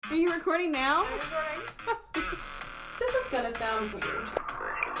Are you recording now? This is gonna sound weird.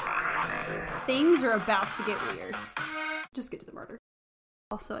 Things are about to get weird. Just get to the murder.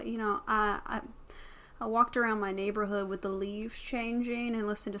 Also, you know, I walked around my neighborhood with the leaves changing and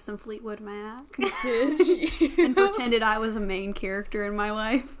listened to some Fleetwood Mac. Did you? And pretended I was a main character in my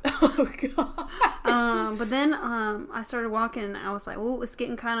life. Oh god. But then I started walking and I was like, "Oh, it's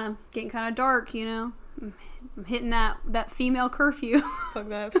getting kind of dark, you know. I'm hitting that female curfew." Fuck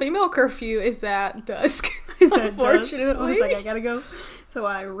that. Female curfew is at dusk. Is that Unfortunately. dusk? I was like, I gotta go. So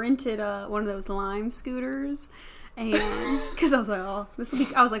I rented one of those Lime scooters, and because I was like, oh, this will be.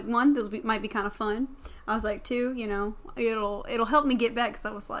 I was like, one, might be kind of fun. I was like, two, you know, it'll help me get back because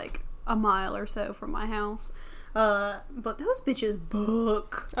I was like a mile or so from my house. But those bitches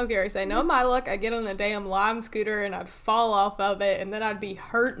book. I was gonna say, no, my luck, I'd get on a damn Lime scooter and I'd fall off of it and then I'd be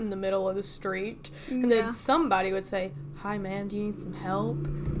hurt in the middle of the street. And then somebody would say, "Hi, ma'am, do you need some help?"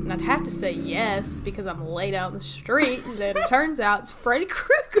 And I'd have to say yes because I'm laid out in the street. And then it turns out it's Freddy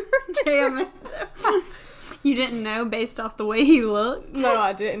Krueger. Damn it. You didn't know based off the way he looked? No,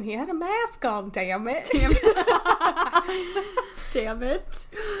 I didn't. He had a mask on, damn it. Damn it.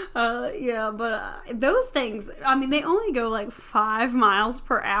 Yeah, but those things, I mean, they only go like 5 miles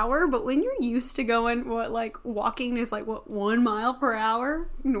per hour, but when you're used to going, walking is like, 1 mile per hour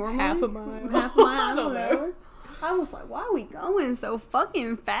normally? Half a mile. Half a mile. I don't know. I was like, why are we going so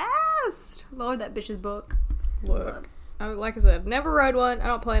fucking fast? Lord, that bitch's book. Look, like I said, never rode one. I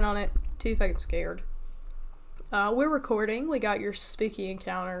don't plan on it. Too fucking scared. We're recording. We got your spooky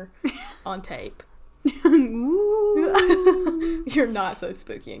encounter on tape. Ooh. You're not so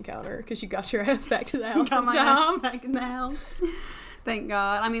spooky encounter because you got your ass back to the house Got in my time. ass back in the house. Thank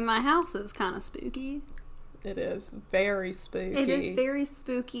God. I mean, my house is kind of spooky. It is very spooky. It is very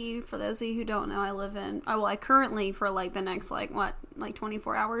spooky. For those of you who don't know, I currently, for like the next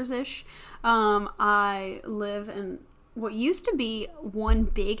 24 hours-ish, I live in what used to be one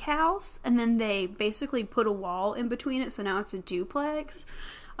big house, and then they basically put a wall in between it, so now it's a duplex.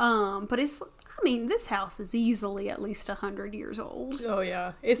 But this house is easily at least 100 years old. Oh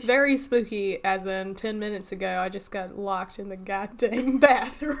yeah, it's very spooky. As in 10 minutes ago, I just got locked in the goddamn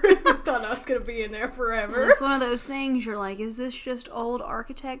bathroom. I thought I was gonna be in there forever. And it's one of those things you're like, is this just old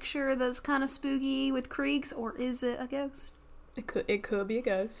architecture that's kind of spooky with creaks, or is it a ghost? It could be a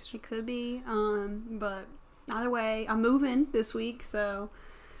ghost. It could be. But either way, I'm moving this week, so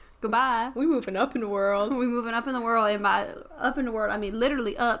goodbye. We moving up in the world. We moving up in the world, and by up in the world, I mean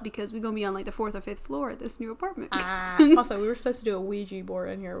literally up, because we're gonna be on like the 4th or 5th floor of this new apartment. Also, we were supposed to do a Ouija board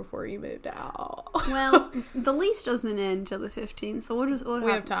in here before you moved out. Well, the lease doesn't end until the 15th, so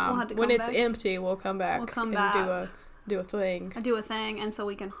we have time. We'll have to when come it's back. empty, we'll come back. We'll come and back. do a thing. I do a thing, and so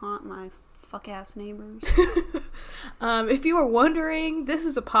we can haunt my fuck ass neighbors. If you were wondering, this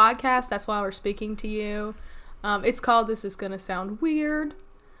is a podcast. That's why we're speaking to you. It's called "This Is Gonna Sound Weird."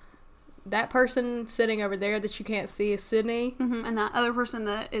 That person sitting over there that you can't see is Sydney. Mm-hmm. And that other person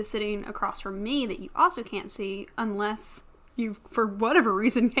that is sitting across from me that you also can't see unless you, for whatever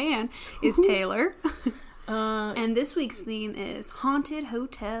reason, can, is Taylor. And this week's theme is haunted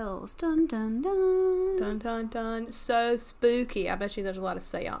hotels. Dun, dun, dun. Dun, dun, dun. So spooky. I bet you there's a lot of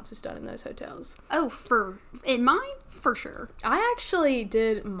seances done in those hotels. Oh, in mine? For sure. I actually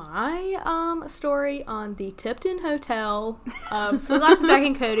did my story on the Tipton Hotel. So like Zach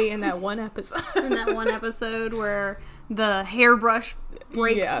and Cody in that one episode. In that one episode where the hairbrush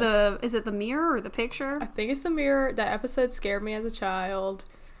breaks Yes. is it the mirror or the picture? I think it's the mirror. That episode scared me as a child.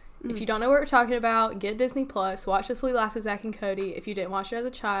 If you don't know what we're talking about, get Disney Plus. Watch This We Laugh with Zach and Cody. If you didn't watch it as a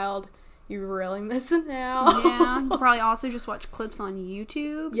child, you're really missing out. Yeah, you probably also just watch clips on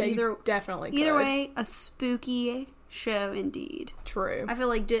YouTube. Yeah, you definitely could. Either way, a spooky show indeed. True. I feel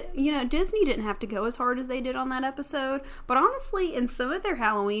like Disney didn't have to go as hard as they did on that episode, but honestly, in some of their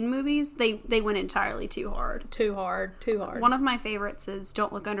Halloween movies, they went entirely too hard. Too hard. One of my favorites is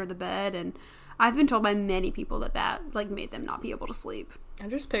Don't Look Under the Bed, and I've been told by many people that like made them not be able to sleep. I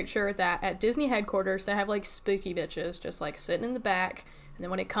just picture that at Disney headquarters, they have like spooky bitches just like sitting in the back, and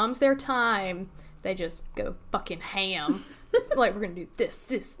then when it comes their time, they just go fucking ham. Like, we're gonna do this.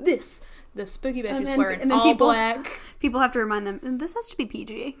 The spooky bitch is wearing all black. People have to remind them, this has to be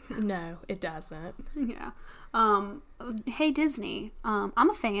PG. No, it doesn't. Yeah. Hey Disney, I'm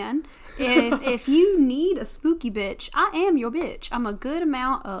a fan. If you need a spooky bitch, I am your bitch. I'm a good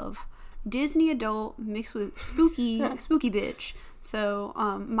amount of Disney adult mixed with spooky bitch. So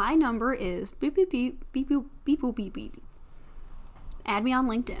my number is beep beep beep beep beep beep beep beep beep. Add me on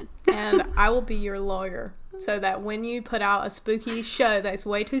LinkedIn. And I will be your lawyer, so that when you put out a spooky show that's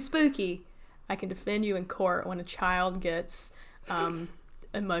way too spooky, I can defend you in court when a child gets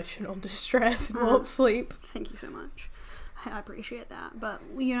emotional distress and won't sleep. Thank you so much. I appreciate that. But,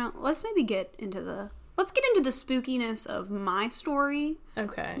 you know, let's get into the spookiness of my story.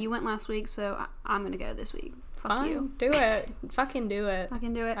 Okay. You went last week, so I'm going to go this week. Fuck Fine, you. do it. Fucking do it. I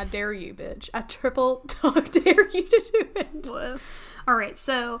can do it. I dare you, bitch. I triple dog dare you to do it. Whoa. All right,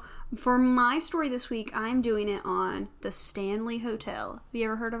 so for my story this week, I'm doing it on the Stanley Hotel. Have you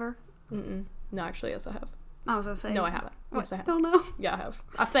ever heard of her? Mm-mm. No, actually, yes, I have. I was going to say. No, I haven't. Yes, I I have. don't know. Yeah, I have.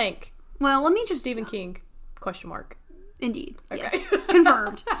 I think. Well, let me just... Stephen King, question mark. Indeed. Okay. Yes.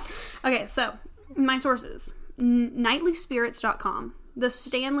 Confirmed. Okay, so my sources. Nightlyspirits.com, the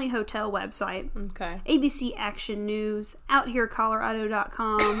Stanley Hotel website, Okay. ABC Action News,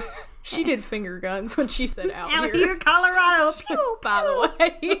 OutHereColorado.com. She did finger guns when she said out Out here. Here, Colorado. Pew, Just by the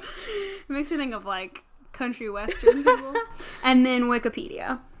way. It makes me think of like country western people. And then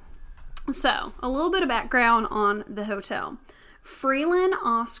Wikipedia. So, a little bit of background on the hotel. Freeland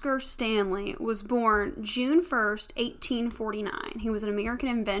Oscar Stanley was born June 1st, 1849. He was an American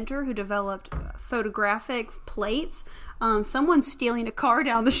inventor who developed photographic plates. Someone's stealing a car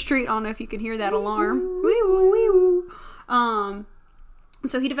down the street. I don't know if you can hear that alarm. Wee-woo, wee-woo.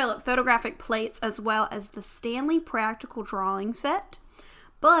 So he developed photographic plates as well as the Stanley Practical Drawing Set.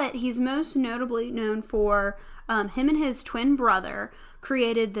 But he's most notably known for him and his twin brother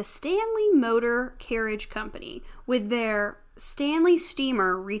created the Stanley Motor Carriage Company with their Stanley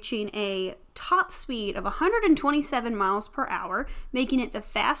steamer reaching a top speed of 127 miles per hour, making it the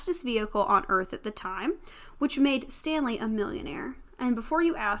fastest vehicle on Earth at the time, which made Stanley a millionaire. And before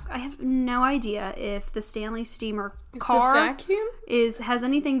you ask, I have no idea if the Stanley steamer car vacuum? has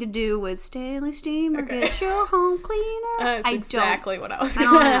anything to do with Stanley steamer, Okay. get your home cleaner. That's exactly what I was I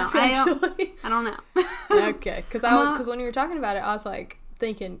going don't to know. ask, actually. I don't know. Okay, because when you were talking about it, I was like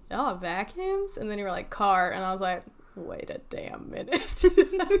thinking, oh, vacuums? And then you were like, car. And I was like, wait a damn minute.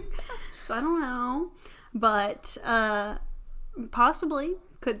 So I don't know, but possibly,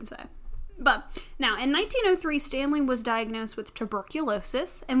 couldn't say. But now, in 1903, Stanley was diagnosed with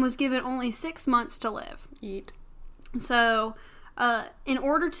tuberculosis and was given only 6 months to live. Eat. So, in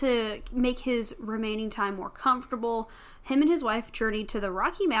order to make his remaining time more comfortable, him and his wife journeyed to the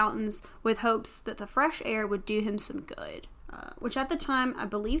Rocky Mountains with hopes that the fresh air would do him some good. Which at the time, I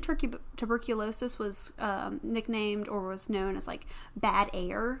believe tuberculosis was nicknamed or was known as like bad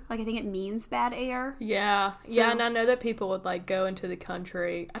air. Like I think it means bad air. Yeah. So- Yeah, and I know that people would like go into the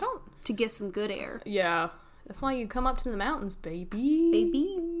country. To get some good air. Yeah. That's why you come up to the mountains, baby.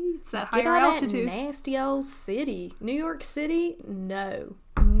 Baby. It's that Get higher out of altitude. that nasty old city. New York City? No.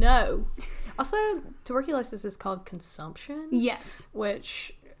 No. Also, tuberculosis is called consumption. Yes.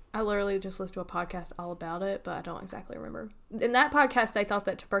 Which I literally just listened to a podcast all about it, but I don't exactly remember. In that podcast, they thought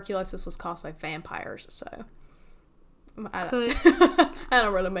that tuberculosis was caused by vampires, so Could. that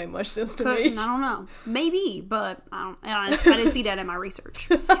don't really make much sense to I me. don't know. Maybe, but I didn't see that in my research.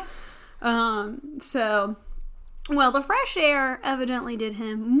 Well, the fresh air evidently did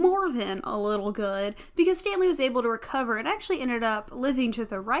him more than a little good because Stanley was able to recover and actually ended up living to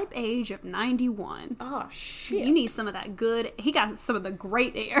the ripe age of 91. Oh, shit. You need some of that good. He got some of the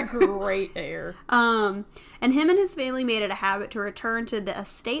great air. Great air. And him and his family made it a habit to return to the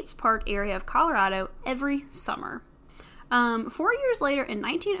Estates Park area of Colorado every summer. 4 years later, in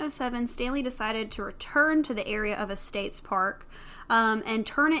 1907, Stanley decided to return to the area of Estates Park and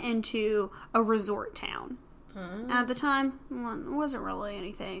turn it into a resort town. At the time, wasn't really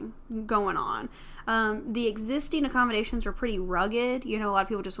anything going on. The existing accommodations were pretty rugged. You know, a lot of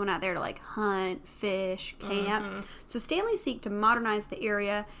people just went out there to like hunt, fish, camp. So Stanley sought to modernize the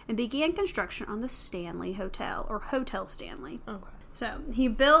area and began construction on the Stanley Hotel, or Hotel Stanley. Okay. So he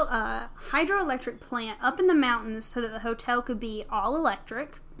built a hydroelectric plant up in the mountains so that the hotel could be all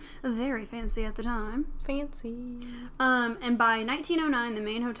electric. Very fancy at the time. Fancy. And by 1909, the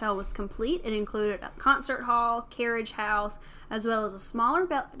main hotel was complete. It included a concert hall, carriage house, as well as a smaller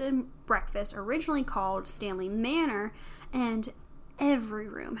bed and breakfast, originally called Stanley Manor, and every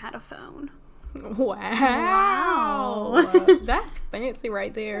room had a phone. Wow. That's fancy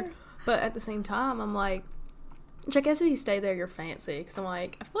right there. But at the same time, I'm like, which I guess if you stay there, you're fancy. Because I'm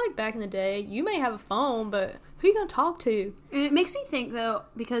like, I feel like back in the day, you may have a phone, but who are you going to talk to? It makes me think, though,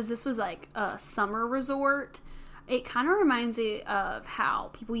 because this was like a summer resort, it kind of reminds me of how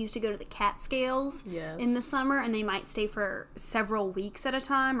people used to go to the Catskills in the summer, and they might stay for several weeks at a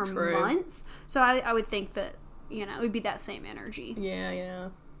time or months. So I would think that, you know, it would be that same energy. Yeah.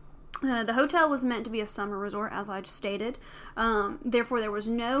 The hotel was meant to be a summer resort, as I just stated. Therefore, there was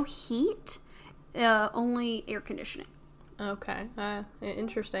no heat. Only air conditioning. Okay.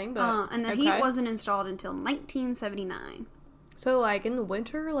 Interesting, but and the heat wasn't installed until 1979. So, like, in the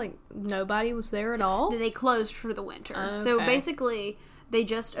winter, like, nobody was there at all? They closed for the winter. Okay. So basically, they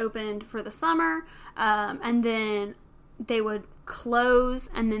just opened for the summer, and then they would close,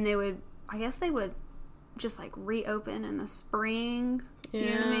 and then they would just, like, reopen in the spring. Yeah. You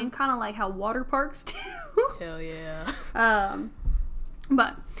know what I mean? Kind of like how water parks do. Hell yeah.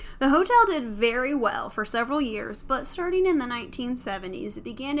 But the hotel did very well for several years, but starting in the 1970s, it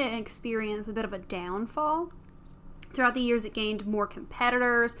began to experience a bit of a downfall. Throughout the years, it gained more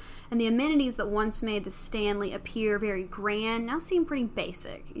competitors, and the amenities that once made the Stanley appear very grand now seem pretty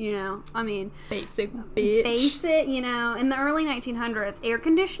basic, you know? I mean... Basic bitch. Basic, you know? In the early 1900s, air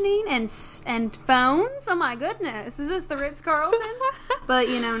conditioning and phones? Oh my goodness, is this the Ritz-Carlton? But,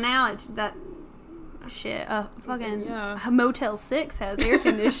 you know, now it's that... Shit, fucking Motel 6 has air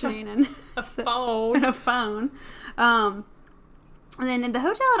conditioning and a phone. And a phone. And then the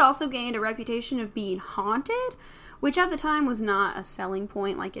hotel had also gained a reputation of being haunted, which at the time was not a selling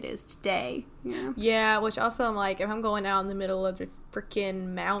point like it is today. You know? Yeah, which also I'm like, if I'm going out in the middle of the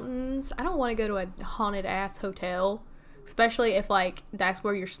freaking mountains, I don't want to go to a haunted ass hotel, especially if like that's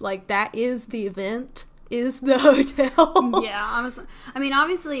where you're like that is the event. Is the hotel. Yeah, I mean,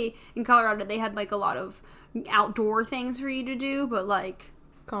 obviously, in Colorado, they had, like, a lot of outdoor things for you to do, but, like...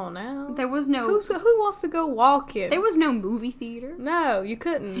 Come on now. There was no... Who wants to go walking? There was no movie theater. No, you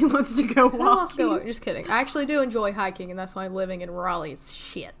couldn't. Who wants to go walking? Who wants to go walking? Just kidding. I actually do enjoy hiking, and that's why living in Raleigh is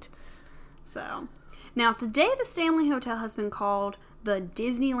shit. So, now, today, the Stanley Hotel has been called the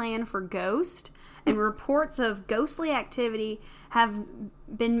Disneyland for Ghosts, and reports of ghostly activity have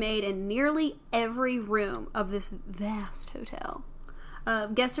been made in nearly every room of this vast hotel.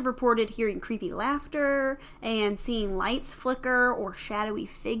 Guests have reported hearing creepy laughter and seeing lights flicker or shadowy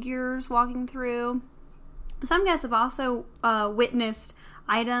figures walking through. Some guests have also witnessed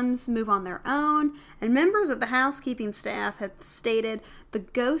items move on their own, and members of the housekeeping staff have stated the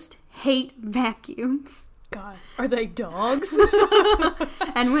ghosts hate vacuums. God, are they dogs?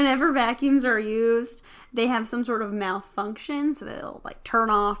 And whenever vacuums are used, they have some sort of malfunction, so they'll like turn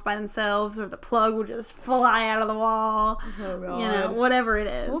off by themselves, or the plug will just fly out of the wall. Oh God. You know, whatever it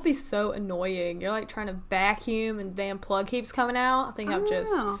is. It will be so annoying. You're like trying to vacuum and the damn plug keeps coming out. I think I've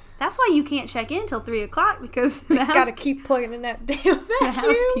just... That's why you can't check in till 3 o'clock, because you gotta keep plugging in that damn vacuum. The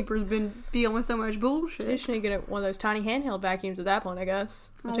housekeeper's been dealing with so much bullshit. You just need to get one of those tiny handheld vacuums at that point, I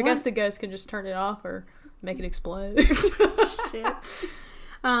guess. Which I guess the ghost can just turn it off or make it explode. Shit.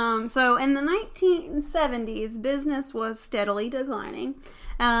 So in the 1970s, business was steadily declining,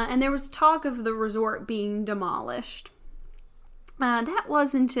 and there was talk of the resort being demolished. That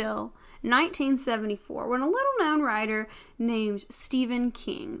was until 1974, when a little-known writer named Stephen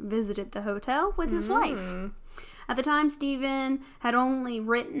King visited the hotel with his wife. At the time, Stephen had only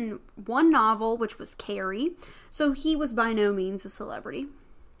written one novel, which was Carrie, so he was by no means a celebrity.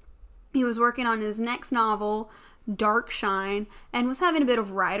 He was working on his next novel, Dark Shine, and was having a bit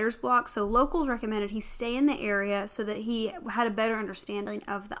of writer's block, so locals recommended he stay in the area so that he had a better understanding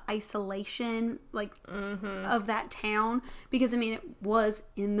of the isolation, like, of that town, because, I mean, it was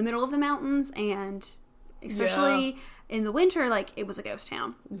in the middle of the mountains, and especially in the winter, like, it was a ghost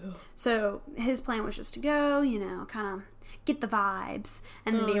town. So his plan was just to go, you know, kind of get the vibes,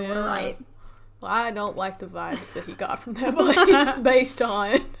 and then be able to write. Well, I don't like the vibes that he got from that place based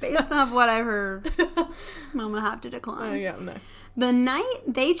on what I heard. I'm gonna have to decline. Oh, yeah, no. The night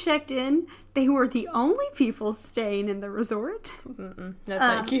they checked in, they were the only people staying in the resort. No,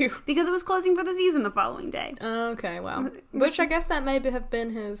 thank you. Because it was closing for the season the following day. Okay, wow. Which I guess that may have been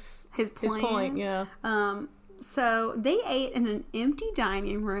his plan. His point, yeah. So they ate in an empty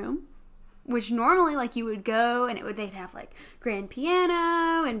dining room, which normally, like, you would go and they'd have, like, grand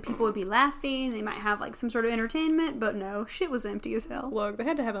piano and people would be laughing. They might have, like, some sort of entertainment, but no, shit was empty as hell. Look, they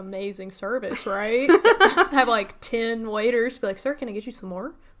had to have amazing service, right? Have, like, 10 waiters be like, sir, can I get you some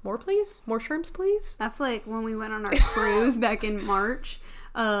more? More, please? More shrimps, please? That's like when we went on our cruise back in March.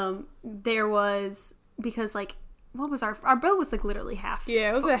 There was, because, like, what was our boat was like literally half. Yeah,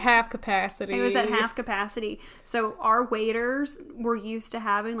 it was at half capacity. It was at half capacity. So our waiters were used to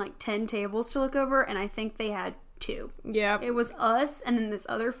having like 10 tables to look over, and I think they had 2. Yeah. It was us and then this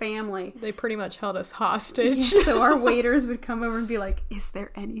other family. They pretty much held us hostage. Yeah, so our waiters would come over and be like, is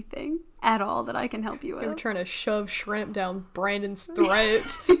there anything at all that I can help you with? They were trying to shove shrimp down Brandon's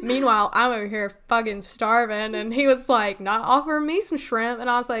throat. Meanwhile, I'm over here fucking starving, and he was like, not offering me some shrimp, and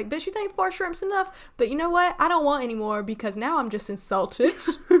I was like, bitch, you think 4 shrimp's enough? But you know what? I don't want any more because now I'm just insulted.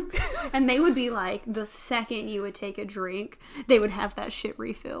 And they would be like, the second you would take a drink, they would have that shit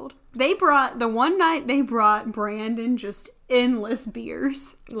refilled. The one night they brought Brandon just endless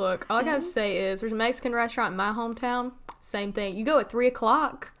beers. Look, all I gotta say is there's a Mexican restaurant in my hometown. Same thing. You go at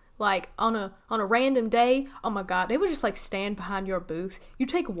 3:00, like on a random day. Oh my god, they would just like stand behind your booth. You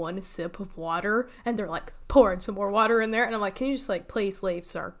take one sip of water and they're like pouring some more water in there, and I'm like, can you just like please leave,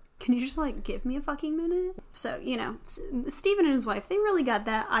 sir? Can you just like give me a fucking minute? So, Steven and his wife, they really got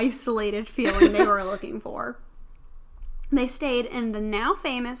that isolated feeling they were looking for. They stayed in the now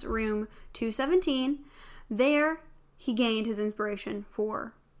famous room 217. There, he gained his inspiration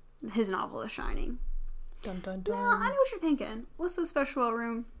for his novel, The Shining. Dun dun dun. Now, I know what you're thinking. What's so special about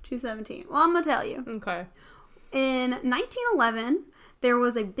room 217? Well, I'm gonna tell you. Okay. In 1911, there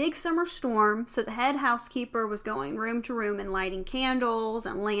was a big summer storm, so the head housekeeper was going room to room and lighting candles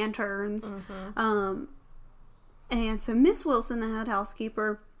and lanterns. Mm-hmm. And so Miss Wilson, the head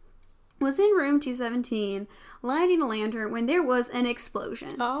housekeeper, was in room 217 lighting a lantern when there was an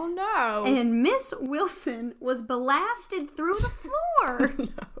explosion. Oh no. And Miss Wilson was blasted through the floor. No.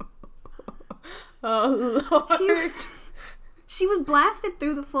 Oh Lord. She was blasted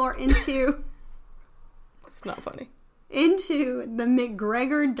through the floor into... It's not funny. Into the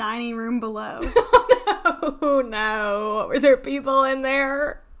McGregor dining room below. Oh no. Were there people in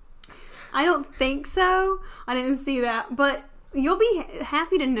there? I don't think so. I didn't see that. But you'll be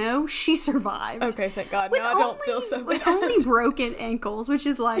happy to know she survived. Okay, thank God. Now I don't feel so bad. With only broken ankles, which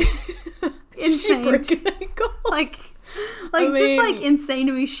is like insane. Broken ankles. Like just like insane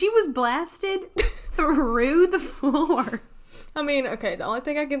to me. She was blasted through the floor. I mean, okay, the only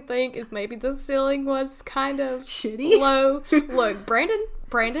thing I can think is maybe the ceiling was kind of shitty. Low. Look,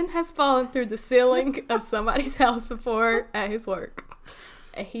 Brandon has fallen through the ceiling of somebody's house before at his work.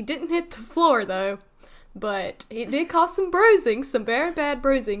 He didn't hit the floor, though, but it did cause some bruising, some very bad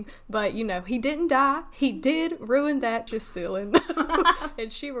bruising, but, he didn't die. He did ruin that just ceiling,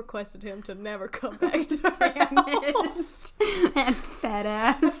 and she requested him to never come back to her house. That fat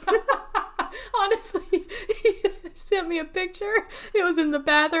ass. Honestly, he sent me a picture. It was in the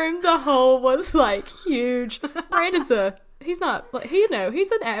bathroom. The hole was like huge. Brandon's he's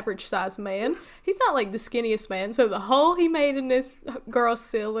an average sized man. He's not like the skinniest man. So the hole he made in this girl's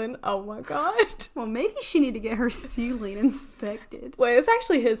ceiling, oh my god. Well, maybe she need to get her ceiling inspected. Well, it's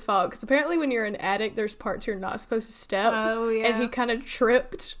actually his fault because apparently when you're an addict, there's parts you're not supposed to step. Oh, yeah. And he kind of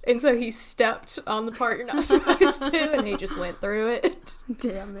tripped. And so he stepped on the part you're not supposed to. And he just went through it.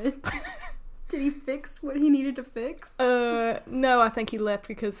 Damn it. Did he fix what he needed to fix? No, I think he left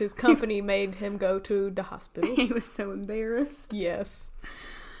because his company made him go to the hospital. He was so embarrassed. Yes.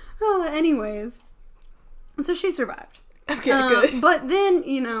 Oh, anyways. So she survived. Okay, good. But then,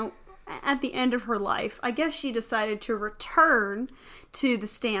 at the end of her life, I guess she decided to return to the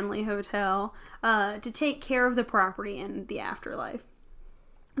Stanley Hotel to take care of the property in the afterlife.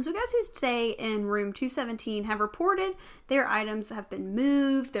 So guys who stay in room 217 have reported their items have been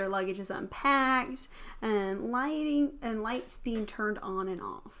moved, their luggage is unpacked, and lights being turned on and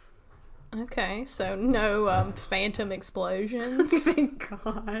off. Okay, so no phantom explosions. Thank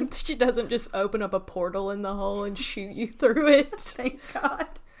God. She doesn't just open up a portal in the hole and shoot you through it. Thank God.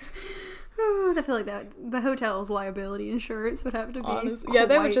 I feel like that the hotel's liability insurance would have to be honestly, yeah,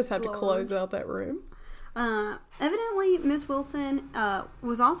 they would just have to close out that room. Evidently, Miss Wilson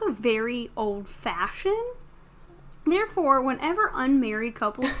was also very old-fashioned. Therefore, whenever unmarried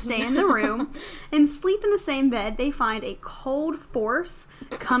couples stay in the room and sleep in the same bed, they find a cold force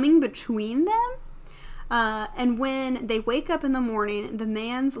coming between them. And when they wake up in the morning, the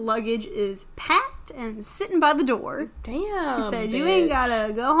man's luggage is packed and sitting by the door. Damn, she said, bitch. You ain't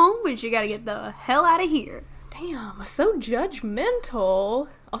gotta go home, but you gotta get the hell out of here. Damn, so judgmental.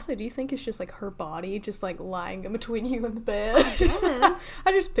 Also, do you think it's just like her body just like lying in between you and the bed? Yes.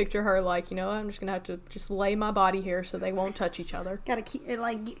 I just picture her like, I'm just gonna have to just lay my body here so they won't touch each other. Gotta keep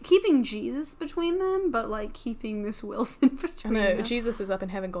keeping Jesus between them, but like keeping Miss Wilson between them. Jesus is up in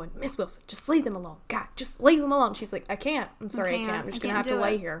heaven going, Miss Wilson, just leave them alone. God, just leave them alone. She's like, I can't. I'm sorry, I can't. I'm just gonna have to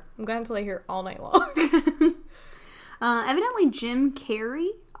lay here. I'm gonna have to lay here all night long. Evidently, Jim Carrey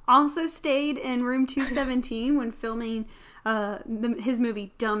also stayed in room 217 when filming his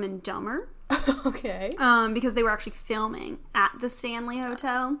movie Dumb and Dumber. Okay. Because they were actually filming at the Stanley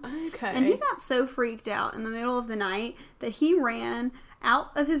Hotel. Okay. And he got so freaked out in the middle of the night that he ran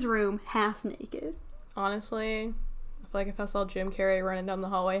out of his room half naked. Honestly, I feel like if I saw Jim Carrey running down the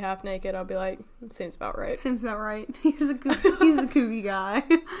hallway half naked, I'd be like, seems about right. Seems about right. He's a goofy guy.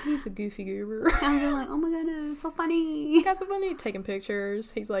 He's a goofy goober. I'd be like, oh my goodness, so funny. That's so funny. Taking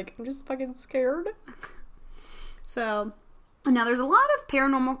pictures. He's like, I'm just fucking scared. So, Now, there's a lot of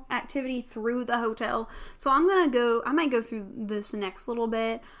paranormal activity through the hotel, so I might go through this next a little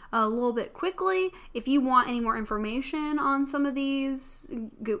bit quickly. If you want any more information on some of these,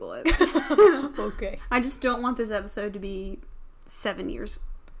 Google it. Okay. I just don't want this episode to be 7 years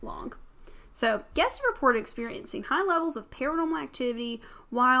long. So, guests have reported experiencing high levels of paranormal activity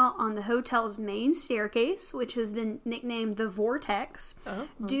while on the hotel's main staircase, which has been nicknamed the Vortex,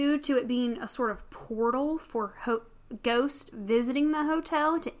 due to it being a sort of portal for ghosts visiting the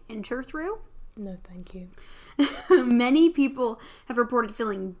hotel to enter through. No, thank you. Many people have reported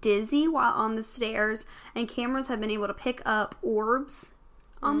feeling dizzy while on the stairs, and cameras have been able to pick up orbs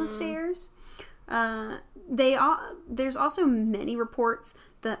on the stairs. There's also many reports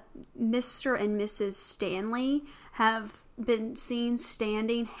that Mr. and Mrs. Stanley have been seen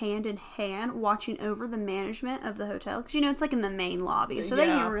standing hand in hand watching over the management of the hotel, because it's like in the main lobby, so they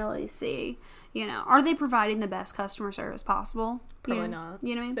can really see, are they providing the best customer service possible? Probably not.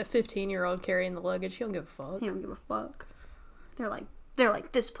 You know what I mean? The 15-year-old carrying the luggage, he don't give a fuck. He don't give a fuck. They're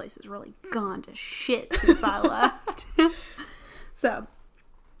like, this place has really gone to shit since I left. So,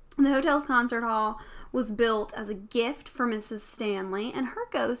 the hotel's concert hall was built as a gift for Mrs. Stanley, and her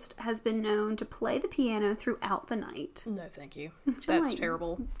ghost has been known to play the piano throughout the night. No, thank you. That's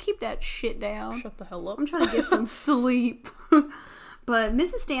terrible. Keep that shit down. Shut the hell up. I'm trying to get some sleep. But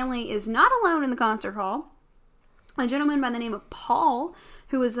Mrs. Stanley is not alone in the concert hall. A gentleman by the name of Paul,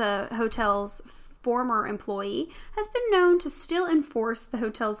 who is the hotel's former employee, has been known to still enforce the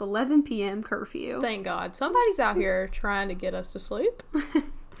hotel's 11 p.m. curfew. Thank God. Somebody's out here trying to get us to sleep.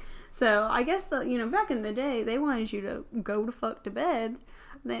 So, I guess, back in the day, they wanted you to go to fuck to bed.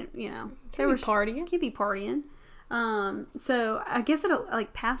 Then, they were partying. Can't be partying. So, I guess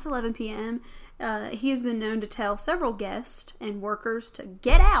at, past 11 p.m., he has been known to tell several guests and workers to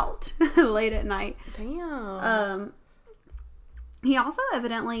get out late at night. Damn. He also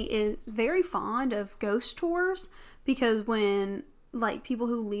evidently is very fond of ghost tours, because when, people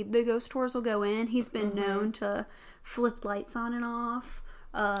who lead the ghost tours will go in, he's been known to flip lights on and off,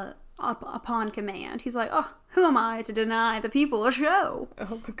 upon command. He's like, oh, who am I to deny the people a show?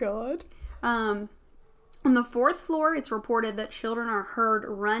 Oh my God. On the 4th floor, it's reported that children are heard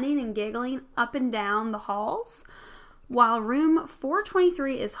running and giggling up and down the halls, while room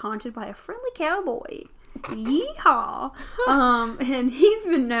 423 is haunted by a friendly cowboy. Yeehaw! And he's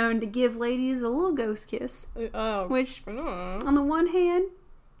been known to give ladies a little ghost kiss. Which, on the one hand,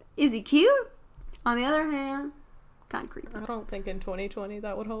 is he cute? On the other hand, kind of creepy. I don't think in 2020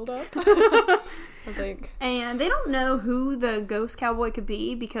 that would hold up. I think. And they don't know who the ghost cowboy could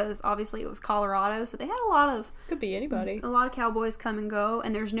be, because obviously it was Colorado, so they had could be anybody. A lot of cowboys come and go,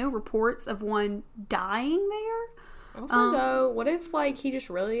 and there's no reports of one dying there. Also, though, what if he just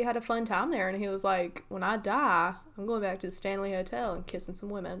really had a fun time there, and he was like, when I die, I'm going back to the Stanley Hotel and kissing some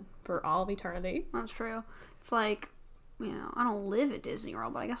women for all of eternity. That's true. It's like, I don't live at Disney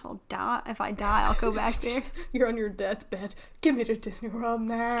World, but I guess I'll die. If I die, I'll go back there. You're on your deathbed. Give me to Disney World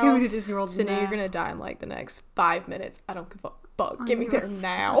now. Give me to Disney World now. You're going to die in the next 5 minutes. I don't give a fuck. Get me there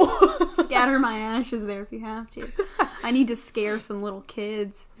now. Scatter my ashes there if you have to. I need to scare some little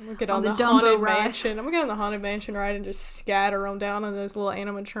kids. I'm going to get on the Haunted Mansion. I'm going to get on the Haunted Mansion ride and just scatter them down on those little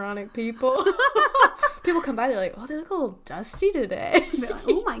animatronic people. People come by, they're like, oh, they look a little dusty today. They're like,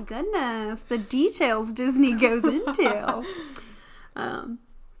 oh my goodness, the details Disney goes into.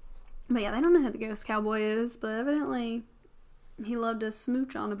 But yeah, they don't know who the ghost cowboy is, but evidently he loved to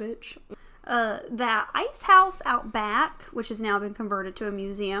smooch on a bitch. That ice house out back, which has now been converted to a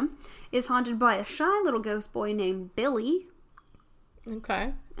museum, is haunted by a shy little ghost boy named Billy.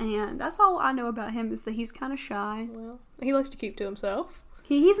 Okay. And that's all I know about him, is that he's kind of shy. Well, he likes to keep to himself.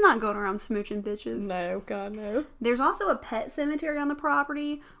 He's not going around smooching bitches. No, God, no. There's also a pet cemetery on the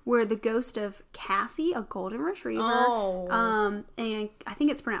property where the ghost of Cassie, a golden retriever, and I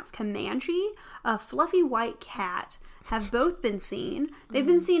think it's pronounced Comanche, a fluffy white cat, have both been seen. They've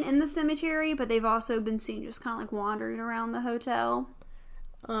been seen in the cemetery, but they've also been seen just kind of wandering around the hotel.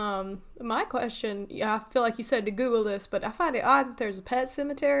 My question, I feel like you said to Google this, but I find it odd that there's a pet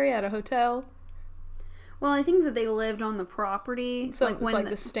cemetery at a hotel. Well, I think that they lived on the property. So it's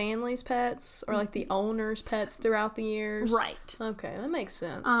the Stanley's pets, or the owner's pets throughout the years? Right. Okay, that makes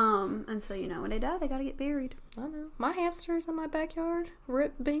sense. And so, when they die, they gotta get buried. I know. My hamster's in my backyard.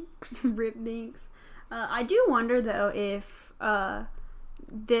 Rip Binks. Rip Binks. I do wonder, though, if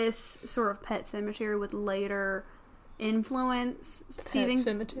this sort of pet cemetery would later influence Stephen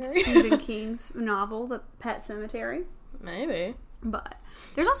King's novel, The Pet Sematary. Maybe. But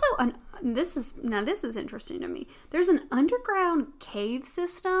there's also this is interesting to me. There's an underground cave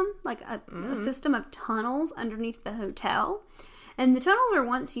system, like a system of tunnels underneath the hotel. And the tunnels were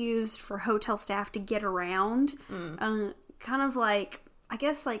once used for hotel staff to get around, kind of like, I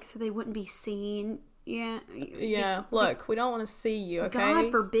guess, like, so they wouldn't be seen. Yeah. Look, we don't want to see you, okay?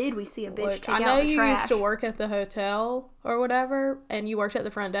 God forbid we see a bitch take out the trash. I know you used to work at the hotel or whatever, and you worked at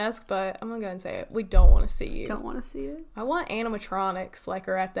the front desk, but I'm gonna go and say it. We don't want to see you. Don't want to see it. I want animatronics like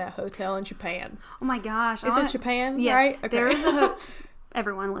are at that hotel in Japan. Oh my gosh. Is it Japan? Yes. Right? Okay. There is a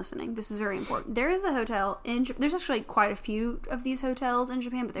everyone listening, this is very important. There is a hotel there's actually quite a few of these hotels in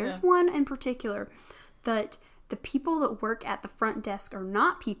Japan, but there's one in particular that the people that work at the front desk are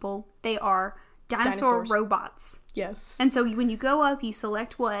not people. They are dinosaur robots. Yes. And so when you go up, you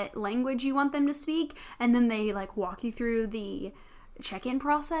select what language you want them to speak, and then they like walk you through the check-in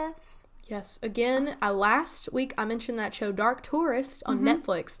process. Yes. Again, last week I mentioned that show Dark Tourist on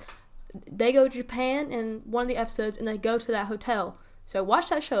Netflix. They go to Japan in one of the episodes, and they go to that hotel. So watch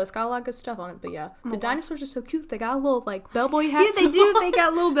that show. It's got a lot of good stuff on it. But yeah, the dinosaurs are so cute. They got little like bellboy hats. Yeah, they do. They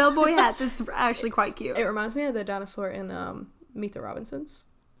got little bellboy hats. It's actually quite cute. It reminds me of the dinosaur in Meet the Robinsons.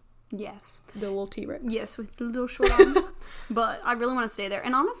 Yes. The little T-Rex. Yes, with the little short arms. But I really want to stay there.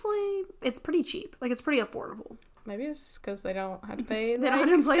 And honestly, it's pretty cheap. Like, it's pretty affordable. Maybe it's because they don't have to pay They don't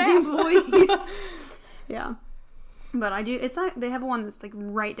have to pay the employees. Yeah. But I do, they have one that's like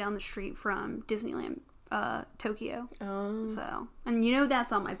right down the street from Disneyland, Tokyo. Oh. So, and you know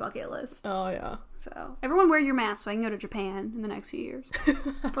that's on my bucket list. Oh, yeah. So, everyone wear your mask so I can go to Japan in the next few years.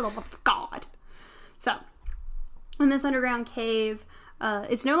 For the love of God. So, in this underground cave,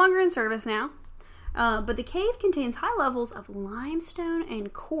 it's no longer in service now, but the cave contains high levels of limestone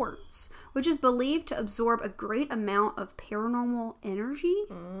and quartz, which is believed to absorb a great amount of paranormal energy,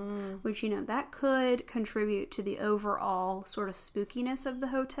 which, you know, that could contribute to the overall sort of spookiness of the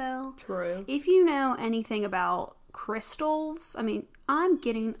hotel. True. If you know anything about crystals, I mean, I'm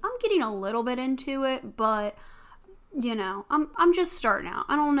getting a little bit into it, but you know, I'm just starting out.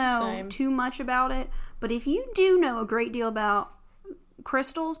 I don't know too much about it, but if you do know a great deal about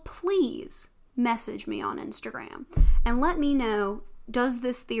crystals, please message me on Instagram and let me know, does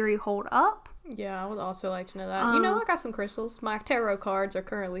this theory hold up? Yeah, I would also like to know that. You know, I got some crystals. My tarot cards are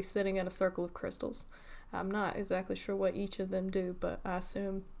currently sitting in a circle of crystals. I'm not exactly sure what each of them do, but I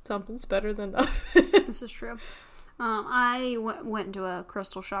assume something's better than nothing. This is true. I went into a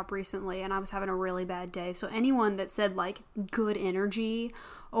crystal shop recently and I was having a really bad day. So anyone that said like good energy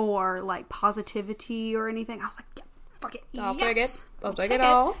or like positivity or anything, I was like, yeah, fuck it. I'll yes, take it. I'll take it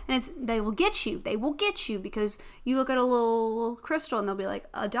all. And they will get you. They will get you because you look at a little crystal and they'll be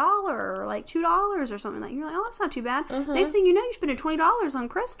like $1 or like $2 or something like. You're like, oh, that's not too bad. Next thing you know, you're spending $20 on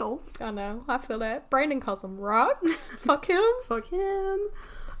crystals. I know. I feel that. Brandon calls them rocks. Fuck him. Fuck him.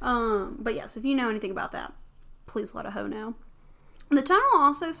 But yes, if you know anything about that, please let a hoe know. The tunnel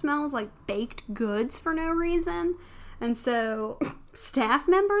also smells like baked goods for no reason. And so staff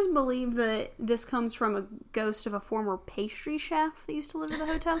members believe that this comes from a ghost of a former pastry chef that used to live at the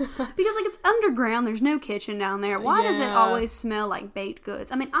hotel. Because, like, it's underground. There's no kitchen down there. Why does it always smell like baked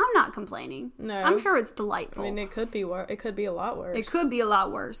goods? I mean, I'm not complaining. No. I'm sure it's delightful. I mean, it could be worse. It could be a lot worse. It could be a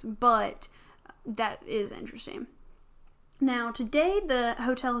lot worse, but that is interesting. Now, today, the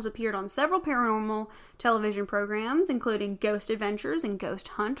hotel has appeared on several paranormal television programs, including Ghost Adventures and Ghost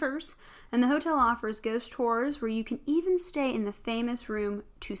Hunters, and the hotel offers ghost tours where you can even stay in the famous room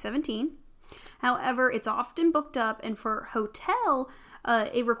 217. However, it's often booked up, and for hotel,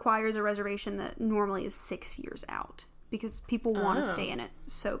 it requires a reservation that normally is 6 years out, because people want to stay in it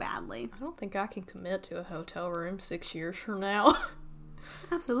so badly. I don't think I can commit to a hotel room 6 years from now.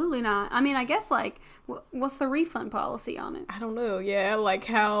 Absolutely not. I mean, I guess, like, what's the refund policy on it? I don't know. Yeah, like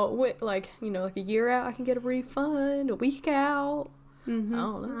how, like, you know, like a year out I can get a refund, a week out. Mm-hmm. I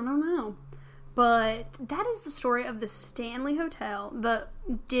don't know. But that is the story of the Stanley Hotel that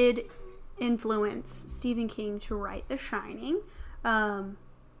did influence Stephen King to write The Shining.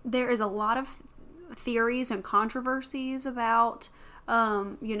 There is a lot of theories and controversies about,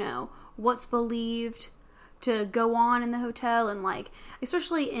 you know, what's believed to go on in the hotel, and like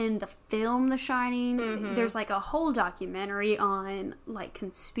especially in the film The Shining, there's like a whole documentary on like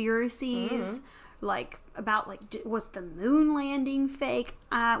conspiracies, like about like was the moon landing fake.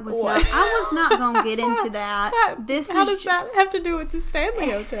 I was not gonna get into that. How does that have to do with the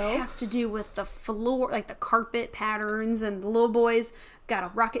Stanley Hotel? It has to do with the floor, like the carpet patterns, and the little boy's got a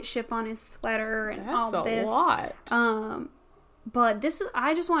rocket ship on his sweater, and that's all this. That's a lot. But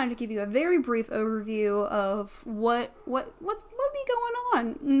I just wanted to give you a very brief overview of what would be going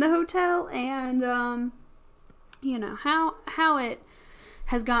on in the hotel, and you know, how it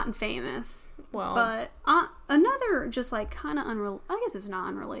has gotten famous. Well, but another just like kind of I guess it's not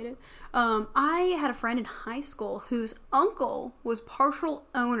unrelated. I had a friend in high school whose uncle was partial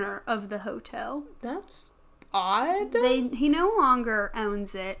owner of the hotel. that's odd. He no longer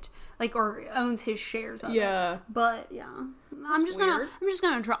owns it, like, or owns his shares of it. But yeah, I'm just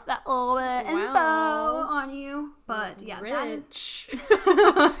gonna drop that little bit info on you. But yeah, rich.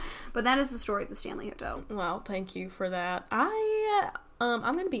 But that is the story of the Stanley Hotel. Well, thank you for that. I'm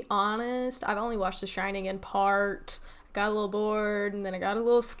gonna be honest. I've only watched The Shining in part. I got a little bored, and then I got a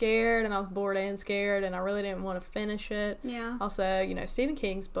little scared, and I was bored and scared, and I really didn't want to finish it. Yeah. Also, you know, Stephen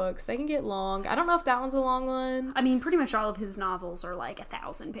King's books, they can get long. I don't know if that one's a long one. I mean, pretty much all of his novels are like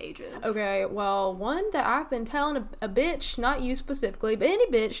 1,000 pages. Okay, well, one that I've been telling a bitch, not you specifically, but any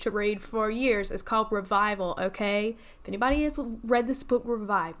bitch to read for years is called Revival, okay? If anybody has read this book,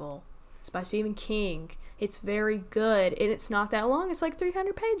 Revival, it's by Stephen King. It's very good, and it's not that long. It's like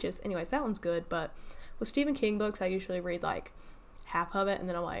 300 pages. Anyways, that one's good, but with Stephen King books, I usually read like half of it, and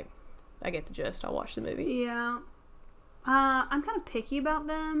then I'm like, I get the gist. I'll watch the movie. Yeah. I'm kind of picky about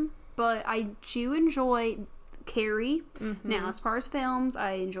them, but I do enjoy Carrie. Mm-hmm. Now, as far as films,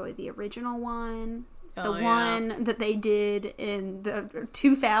 I enjoy the original one. One that they did in the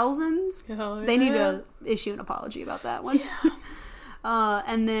 2000s. They need to issue an apology about that one. Yeah.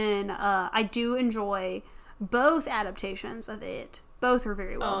 And then I do enjoy both adaptations of it. Both are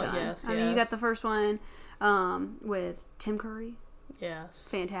very well done. Yes, I mean, you got the first one with Tim Curry.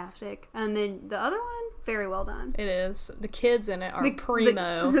 Yes. Fantastic. And then the other one, very well done. It is. The kids in it are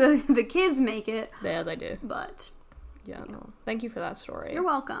primo. The kids make it. Yeah, they do. But... Yeah, no. Thank you for that story. You're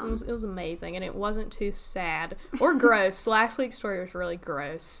welcome. It was amazing, and it wasn't too sad or gross. Last week's story was really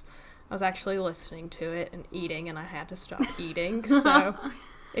gross. I was actually listening to it and eating, and I had to stop eating. So,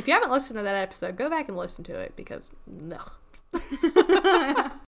 if you haven't listened to that episode, go back and listen to it because, ugh.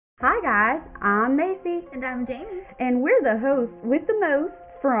 Hi guys, I'm Macy. And I'm Jamie. And we're the hosts with the most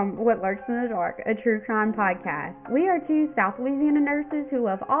from What Lurks in the Dark, a true crime podcast. We are two South Louisiana nurses who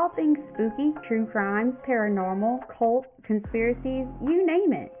love all things spooky, true crime, paranormal, cult, conspiracies, you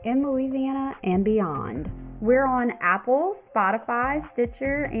name it, in Louisiana and beyond. We're on Apple, Spotify,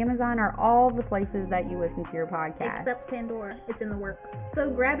 Stitcher, Amazon, or all the places that you listen to your podcast. Except Pandora. It's in the works. So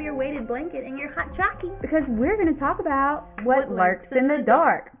grab your weighted blanket and your hot chocolate. Because we're going to talk about what lurks in the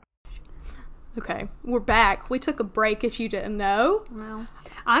dark. Okay, we're back. We took a break if you didn't know. Well,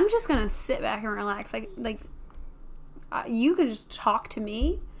 I'm just going to sit back and relax. You could just talk to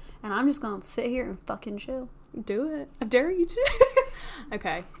me, and I'm just going to sit here and fucking chill. Do it. I dare you to.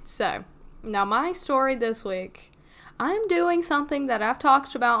 Okay, so, now my story this week, I'm doing something that I've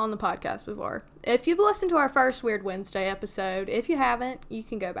talked about on the podcast before. If you've listened to our first Weird Wednesday episode, if you haven't, you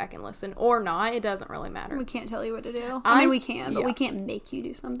can go back and listen. Or not, it doesn't really matter. We can't tell you what to do. I mean, we can, but we can't make you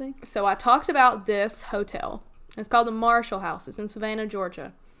do something. So I talked about this hotel. It's called the Marshall House. It's in Savannah,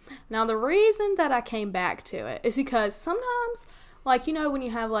 Georgia. Now, the reason that I came back to it is because sometimes, like, you know, when you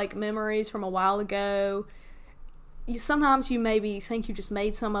have, like, memories from a while ago, sometimes you maybe think you just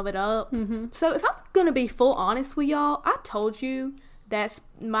made some of it up. Mm-hmm. So if I'm going to be full honest with y'all, I told you that's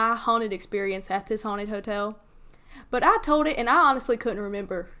my haunted experience at this haunted hotel. But I told it, and I honestly couldn't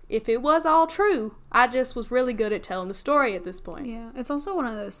remember if it was all true. I just was really good at telling the story at this point. Yeah, it's also one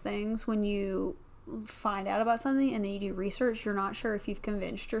of those things when you find out about something and then you do research, you're not sure if you've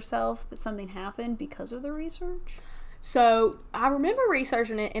convinced yourself that something happened because of the research. So I remember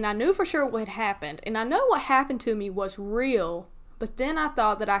researching it, and I knew for sure what happened. And I know what happened to me was real. But then I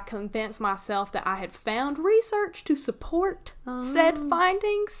thought that I convinced myself that I had found research to support said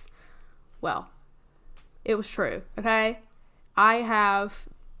findings. Well, it was true, okay? I have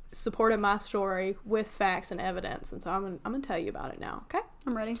supported my story with facts and evidence, and so I'm going to tell you about it now, okay?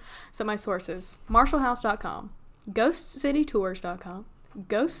 I'm ready. So my sources, marshallhouse.com, ghostcitytours.com,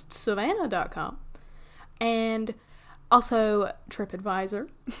 ghostsavannah.com, and also TripAdvisor.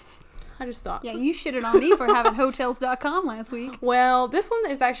 I just thought. Yeah, you shitted on me for having hotels.com last week. Well, this one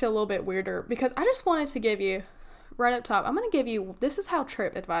is actually a little bit weirder because I just wanted to give you, right up top, I'm going to give you, this is how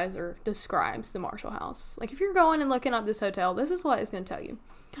TripAdvisor describes the Marshall House. Like, if you're going and looking up this hotel, this is what it's going to tell you.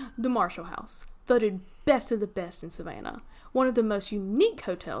 The Marshall House, voted best of the best in Savannah. One of the most unique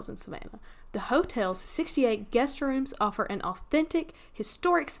hotels in Savannah. The hotel's 68 guest rooms offer an authentic,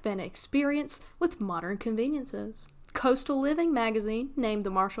 historic Savannah experience with modern conveniences. Coastal Living magazine named the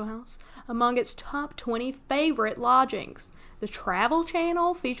Marshall House among its top 20 favorite lodgings. The Travel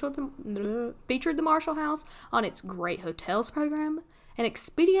Channel featured the Marshall House on its Great Hotels program, and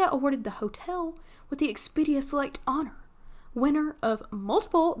Expedia awarded the hotel with the Expedia Select honor, winner of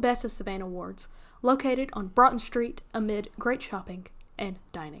multiple Best of Savannah awards, located on Broughton Street amid great shopping and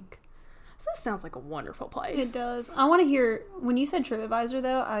dining. So this sounds like a wonderful place. It does. I want to hear, when you said TripAdvisor,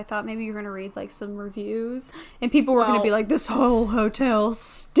 though, I thought maybe you were going to read, like, some reviews, and people were going to be like, this whole hotel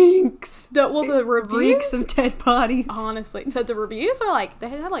stinks. The reviews? Reeks of dead bodies. Honestly. So the reviews are, like, they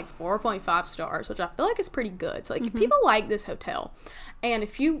had, like, 4.5 stars, which I feel like is pretty good. So, like, people like this hotel. And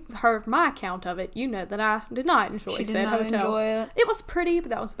if you heard my account of it, you know that I did not enjoy said hotel. Enjoy it. It was pretty, but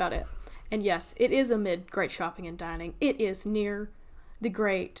that was about it. And yes, it is amid great shopping and dining. It is near the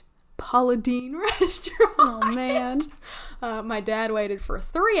great Paula Deen restaurant. Oh, man. My dad waited for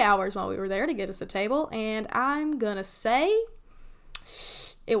 3 hours while we were there to get us a table, and I'm gonna say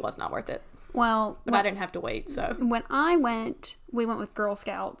it was not worth it. Well, But I didn't have to wait, so. when I went, we went with Girl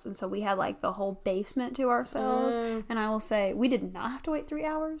Scouts, and so we had, like, the whole basement to ourselves. And I will say, we did not have to wait 3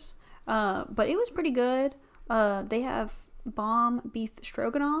 hours, but it was pretty good. They have bomb beef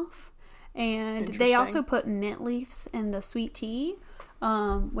stroganoff, and they also put mint leaves in the sweet tea,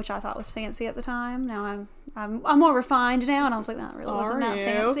 which I thought was fancy at the time. Now I'm more refined now, and I was like, that really wasn't that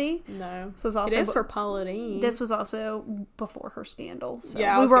fancy. No. So it is for Paula Deen. This was also before her scandal. So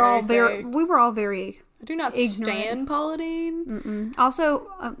Yeah, we were all very I do not stand Paula Deen. Also,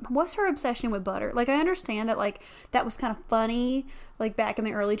 what's her obsession with butter? Like, I understand that, like, that was kind of funny, like, back in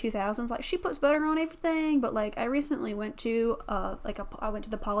the early 2000s. Like, she puts butter on everything, but, like, I recently went to, I went to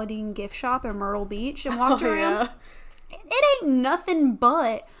the Paula Deen gift shop in Myrtle Beach and walked around. Yeah. It ain't nothing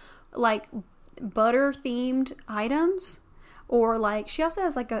but, like, butter-themed items. Or, like, she also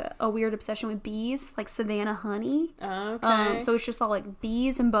has, like, a weird obsession with bees, like Savannah honey. Okay. So it's just all, like,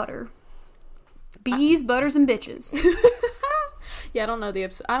 bees and butter. Bees, butters, and bitches. Yeah, I don't know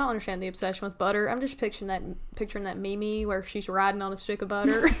I don't understand the obsession with butter. I'm just picturing that Mimi where she's riding on a stick of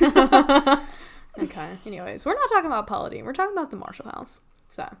butter. Okay. Anyways, we're not talking about Paula Deen. We're talking about the Marshall House.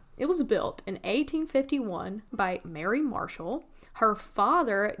 So, it was built in 1851 by Mary Marshall. Her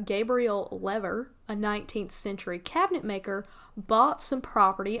father, Gabriel Lever, a 19th century cabinet maker, bought some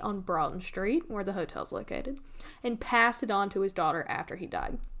property on Broughton Street, where the hotel's located, and passed it on to his daughter after he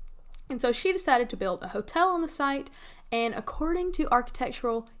died. And so she decided to build a hotel on the site, and according to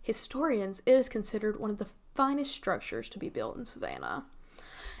architectural historians, it is considered one of the finest structures to be built in Savannah.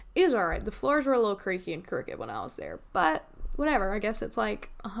 It was alright. The floors were a little creaky and crooked when I was there, but whatever. I guess it's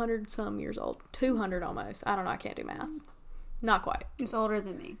like 100 some years old. 200 almost. I don't know. I can't do math. Not quite. It's older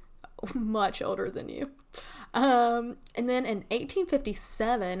than me. Much older than you. And then in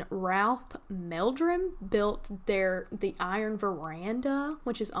 1857, Ralph Meldrum built the iron veranda,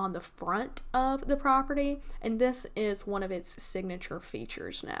 which is on the front of the property, and this is one of its signature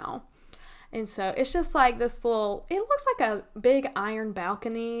features now. And so it's just like this little, it looks like a big iron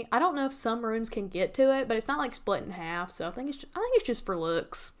balcony. I don't know if some rooms can get to it, but it's not like split in half, so I think it's just for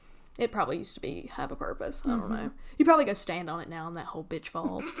looks. It probably used to have a purpose. I don't know. You probably go stand on it now and that whole bitch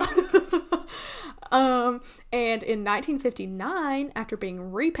falls. And in 1959, after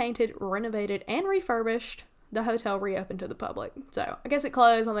being repainted, renovated, and refurbished, the hotel reopened to the public. So I guess it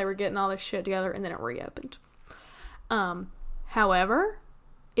closed when they were getting all this shit together, and then it reopened. However,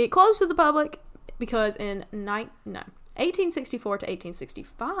 it closed to the public because in 1864 to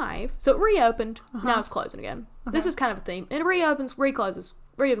 1865, so it reopened. Now it's closing again. Okay. This is kind of a theme. It reopens, recloses,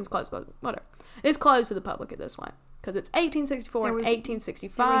 reopens, closes, whatever. It's closed to the public at this point because it's 1864 and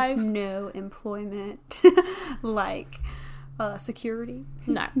 1865. There was no employment, like security.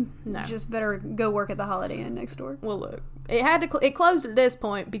 No. Just better go work at the Holiday Inn next door. Well, look, it closed at this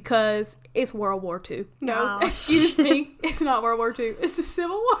point because it's World War II. No, excuse me, it's not World War II. It's the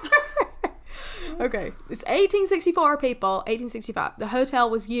Civil War. Okay, it's 1864 people, 1865. The hotel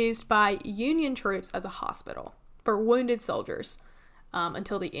was used by Union troops as a hospital for wounded soldiers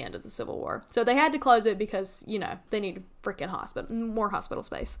until the end of the Civil War. So they had to close it because, they needed more hospital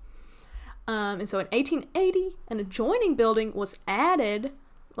space. And so in 1880, an adjoining building was added,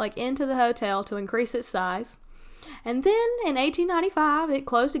 into the hotel to increase its size. And then in 1895, it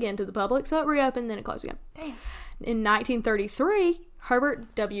closed again to the public, so it reopened, then it closed again. Damn. In 1933,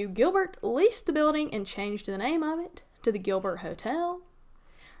 Herbert W. Gilbert leased the building and changed the name of it to the Gilbert Hotel.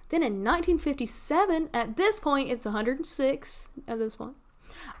 Then in 1957, at this point, it's 106 at this point,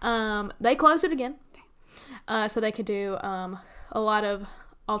 they closed it again. So they could do a lot of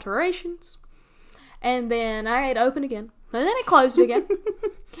alterations. And then it opened again. And then it closed again.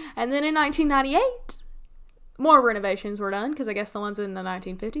 And then in 1998, more renovations were done because I guess the ones in the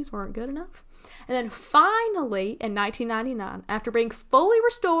 1950s weren't good enough. And then finally, in 1999, after being fully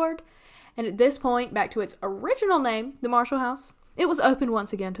restored, and at this point, back to its original name, the Marshall House, it was opened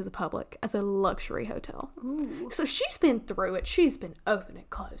once again to the public as a luxury hotel. Ooh. So she's been through it. She's been open and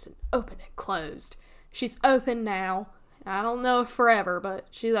closed and open and closed. She's open now. I don't know if forever, but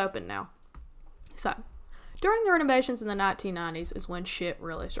she's open now. So, during the renovations in the 1990s is when shit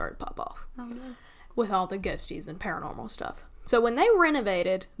really started to pop off. Oh, no. With all the ghosties and paranormal stuff. So when they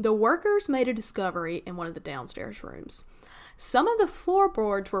renovated, the workers made a discovery in one of the downstairs rooms. Some of the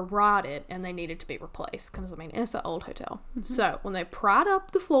floorboards were rotted and they needed to be replaced because, I mean, it's an old hotel. Mm-hmm. So when they pried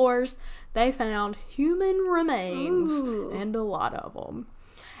up the floors, they found human remains. Ooh. And a lot of them.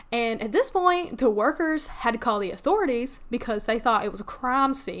 And at this point, the workers had to call the authorities because they thought it was a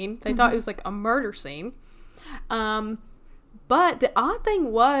crime scene. They thought it was like a murder scene. But the odd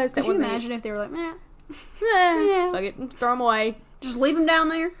thing was that Could you imagine if they were like, meh, fuck it, throw them away. Just leave them down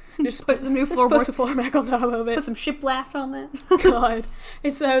there. Just put some new floorboards. Put the floor back on top of it. Put some shiplap on that. God.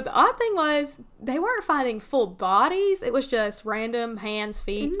 And so the odd thing was they weren't finding full bodies. It was just random hands,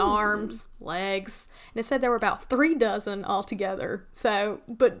 feet, arms, legs. And it said there were about 3 dozen altogether. So,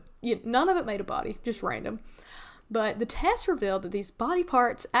 but none of it made a body, just random. But the test revealed that these body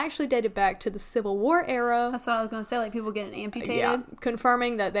parts actually dated back to the Civil War era. That's what I was going to say, like people getting amputated. Yeah,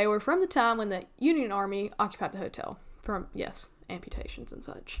 confirming that they were from the time when the Union Army occupied the hotel. From, yes, amputations and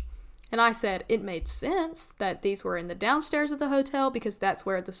such. And I said it made sense that these were in the downstairs of the hotel because that's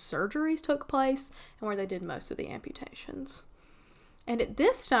where the surgeries took place and where they did most of the amputations. And at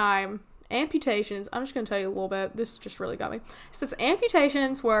this time, amputations, I'm just going to tell you a little bit, this just really got me. It says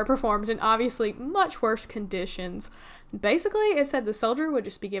amputations were performed in obviously much worse conditions. Basically, it said the soldier would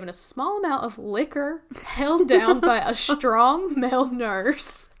just be given a small amount of liquor held down by a strong male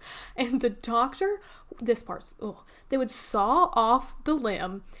nurse. And the doctor, this part's, they would saw off the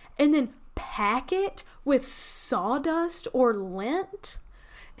limb and then pack it with sawdust or lint.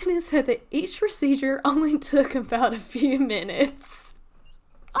 And it said that each procedure only took about a few minutes.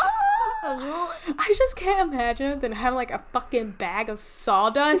 I just can't imagine them having like a fucking bag of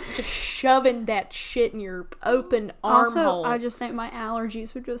sawdust just shoving that shit in your open armhole. Also, I just think my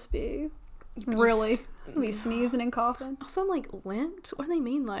allergies would just be really be sneezing and coughing. Also, I'm like, lint? What do they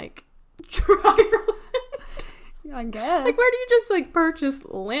mean? Like, dryer lint? I guess. Like, where do you just like purchase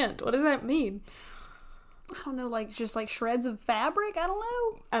lint? What does that mean? I don't know, like just like shreds of fabric. I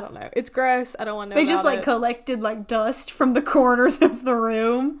don't know. It's gross. I don't want to know. They just like collected like dust from the corners of the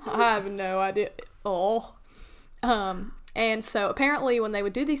room. I have no idea. And so apparently when they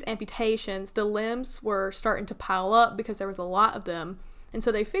would do these amputations, the limbs were starting to pile up because there was a lot of them. And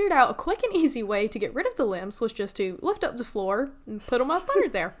so they figured out a quick and easy way to get rid of the limbs was just to lift up the floor and put them up under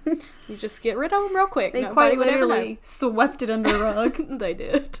there. You just get rid of them real quick. They quite literally swept it under a rug. They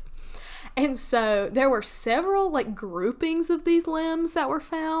did. And so there were several like groupings of these limbs that were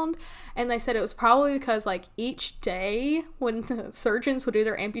found, and they said it was probably because like each day when the surgeons would do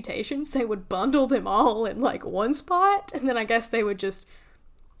their amputations, they would bundle them all in like one spot, and then I guess they would just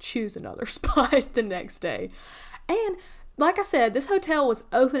choose another spot the next day. And like I said, this hotel was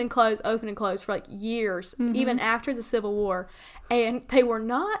open and closed for like years, even after the Civil War, and they were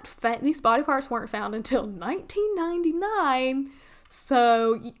not these body parts weren't found until 1999.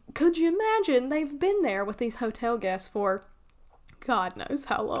 So, could you imagine? They've been there with these hotel guests for God knows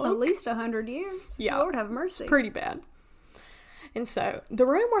how long. At least 100 years. Yeah. Lord have mercy. It's pretty bad. And so, the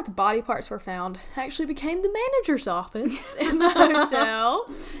room where the body parts were found actually became the manager's office in the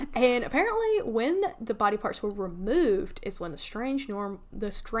hotel. And apparently, when the body parts were removed is when the strange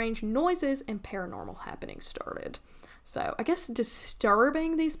noises and paranormal happenings started. So, I guess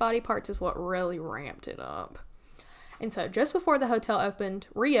disturbing these body parts is what really ramped it up. And so just before the hotel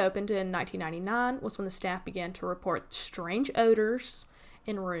reopened in 1999 was when the staff began to report strange odors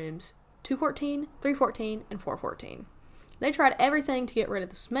in rooms 214, 314, and 414. They tried everything to get rid of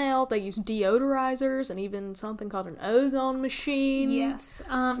the smell. They used deodorizers and even something called an ozone machine. Yes.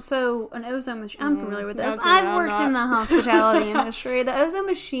 So an ozone machine, I'm familiar with this. I've worked in the hospitality industry. The ozone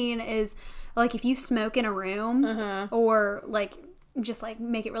machine is like if you smoke in a room or like just like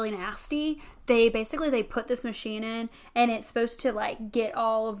make it really nasty, they put this machine in and it's supposed to like get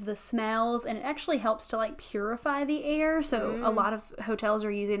all of the smells, and it actually helps to like purify the air. So a lot of hotels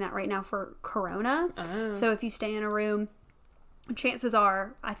are using that right now for corona. So if you stay in a room, chances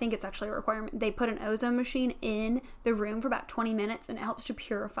are, I think it's actually a requirement, they put an ozone machine in the room for about 20 minutes and it helps to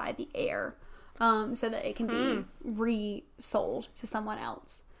purify the air so that it can be resold to someone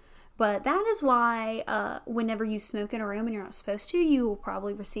else. But that is why whenever you smoke in a room and you're not supposed to, you will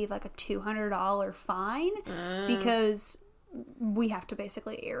probably receive like a $200 fine because we have to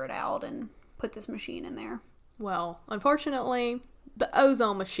basically air it out and put this machine in there. Well, unfortunately, the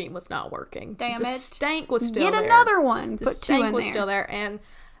ozone machine was not working. Damn the it. stank was still Get there. another one. The Put two stank in was there. still there, and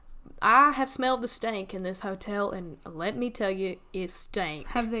I have smelled the stank in this hotel, and let me tell you, it stank.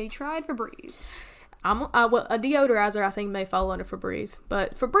 Have they tried Febreze? Well, a deodorizer I think may fall under Febreze,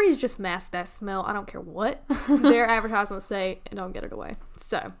 but Febreze just masks that smell. I don't care what their advertisements say, and don't get it away.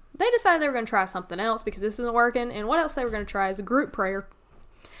 So they decided they were going to try something else because this isn't working, and what else they were going to try is a group prayer,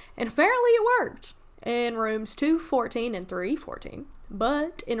 and apparently it worked in rooms 214 and 314.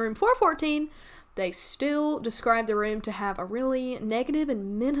 But in room 414, they still described the room to have a really negative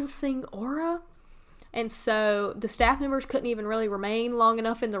and menacing aura. And so the staff members couldn't even really remain long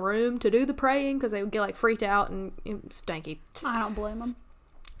enough in the room to do the praying because they would get like freaked out and stanky. I don't blame them.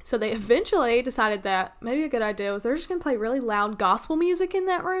 So they eventually decided that maybe a good idea was they're just going to play really loud gospel music in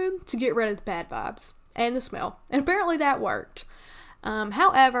that room to get rid of the bad vibes and the smell. And apparently that worked.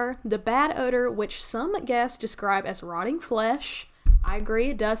 However, the bad odor, which some guests describe as rotting flesh, I agree,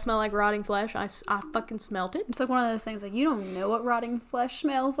 it does smell like rotting flesh. I fucking smelt it. It's like one of those things like you don't know what rotting flesh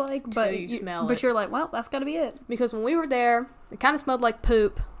smells like, but you smell but it. you're like, well, that's got to be it. Because when we were there, it kind of smelled like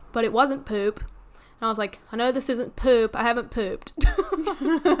poop, but it wasn't poop. And I was like, I know this isn't poop. I haven't pooped.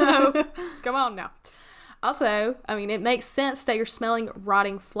 So, come on now. Also, I mean, it makes sense that you're smelling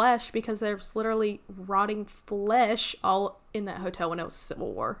rotting flesh because there's literally rotting flesh all in that hotel when it was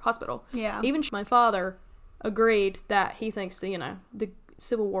Civil War hospital. Yeah. Even my father agreed that he thinks, the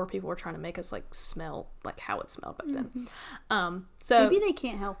Civil War people were trying to make us like smell like how it smelled back then. So Maybe they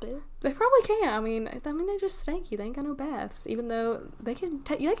can't help it. they probably can't. I mean, they just stanky. They ain't got no baths, even though they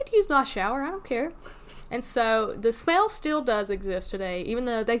could use my shower. I don't care. And so the smell still does exist today, even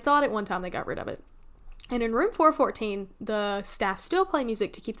though they thought at one time they got rid of it. And in room 414, the staff still play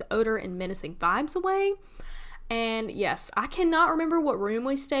music to keep the odor and menacing vibes away. And yes, I cannot remember what room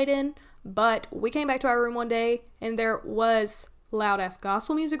we stayed in, but we came back to our room one day and there was loud-ass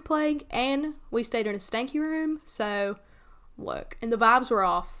gospel music playing, and we stayed in a stanky room, so look. And the vibes were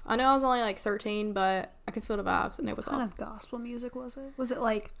off. I know I was only like 13, but I could feel the vibes, and it was What kind off. of gospel music was it? Was it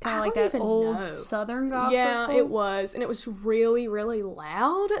like kind I of like don't that even old know. Southern gospel? Yeah, it was, and it was really, really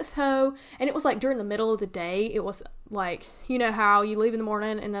loud. So, and it was like during the middle of the day. It was like, you know how you leave in the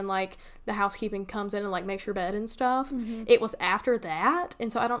morning, and then like the housekeeping comes in and like makes your bed and stuff. Mm-hmm. It was after that,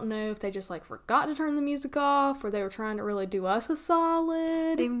 and so I don't know if they just like forgot to turn the music off, or they were trying to really do us a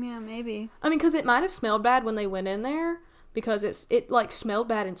solid. Yeah, maybe. I mean, because it might have smelled bad when they went in there, because it like smelled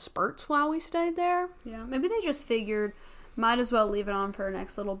bad in spurts while we stayed there. Yeah, maybe they just figured might as well leave it on for the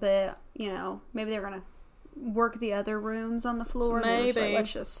next little bit. You know, maybe they're gonna work the other rooms on the floor. And they were just like, Maybe.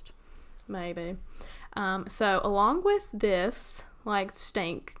 let's just. Maybe. So along with this like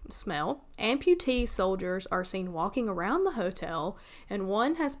stank smell, amputee soldiers are seen walking around the hotel, and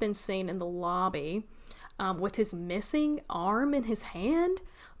one has been seen in the lobby with his missing arm in his hand,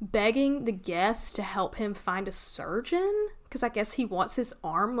 begging the guests to help him find a surgeon, because I guess he wants his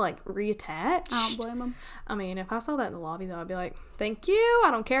arm like reattached. I don't blame them. I mean, if I saw that in the lobby though, I'd be like, thank you,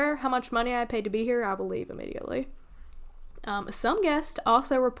 I don't care how much money I paid to be here, I will leave immediately. Some guests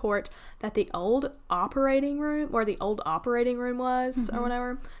also report that the old operating room, where the old operating room was, or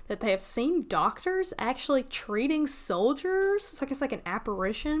whatever, that they have seen doctors actually treating soldiers. So I guess like an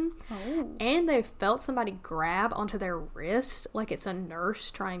apparition. Oh. And they've felt somebody grab onto their wrist like it's a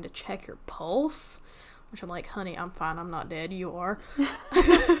nurse trying to check your pulse. Which I'm like, honey, I'm fine. I'm not dead. You are.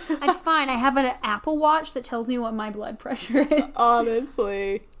 It's fine. I have an Apple Watch that tells me what my blood pressure is.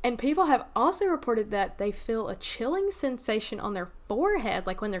 Honestly. And people have also reported that they feel a chilling sensation on their forehead,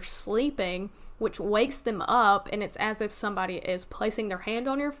 like when they're sleeping, which wakes them up, and it's as if somebody is placing their hand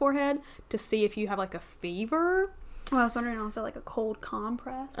on your forehead to see if you have like a fever. Well, I was wondering also like a cold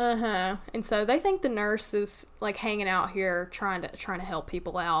compress. And so they think the nurse is like hanging out here trying to help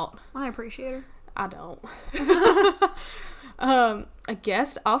people out. I appreciate her. I don't. A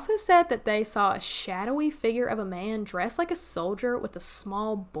guest also said that they saw a shadowy figure of a man dressed like a soldier with a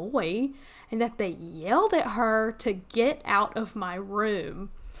small boy, and that they yelled at her to get out of my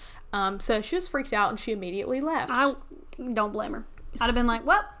room. So she was freaked out and she immediately left. I don't blame her. I'd have been like,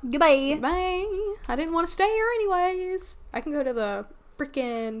 well, goodbye. Bye. I didn't want to stay here anyways. I can go to the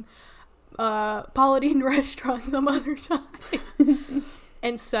freaking Paula Deen restaurant some other time.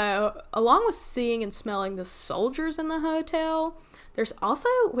 And so, along with seeing and smelling the soldiers in the hotel, there's also,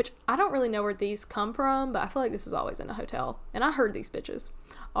 which I don't really know where these come from, but I feel like this is always in a hotel, and I heard these bitches,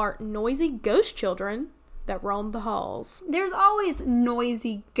 are noisy ghost children that roam the halls. There's always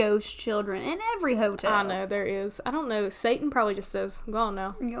noisy ghost children in every hotel. I know, there is. I don't know. Satan probably just says, go on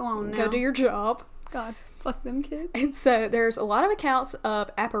now. Go on now. Go do your job. God, fuck them kids. And so there's a lot of accounts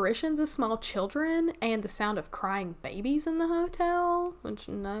of apparitions of small children and the sound of crying babies in the hotel, which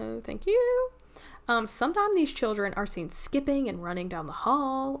no, thank you. Sometimes these children are seen skipping and running down the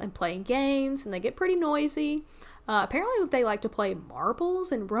hall and playing games, and they get pretty noisy. Apparently they like to play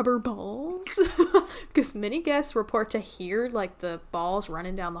marbles and rubber balls because many guests report to hear like the balls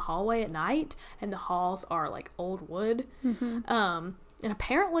running down the hallway at night, and the halls are like old wood. And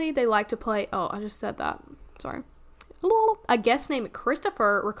apparently they like to play, oh, I just said that. Sorry. A guest named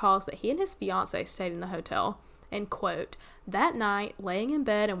Christopher recalls that he and his fiance stayed in the hotel, and quote, that night, laying in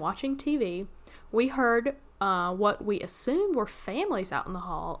bed and watching TV, we heard what we assumed were families out in the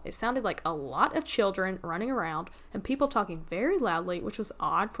hall. It sounded like a lot of children running around and people talking very loudly, which was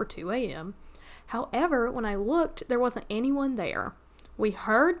odd for 2 a.m. However, when I looked, there wasn't anyone there. We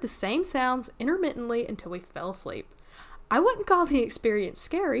heard the same sounds intermittently until we fell asleep. I wouldn't call the experience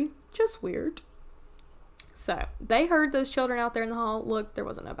scary, just weird. So, they heard those children out there in the hall. Look, there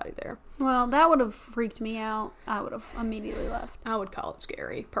wasn't nobody there. Well, that would have freaked me out. I would have immediately left. I would call it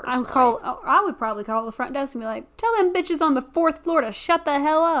scary, personally. I would probably call the front desk and be like, tell them bitches on the 4th floor to shut the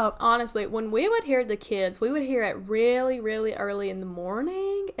hell up. Honestly, when we would hear the kids, we would hear it really, really early in the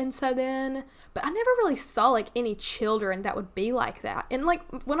morning. And so then, but I never really saw like any children that would be like that. And like,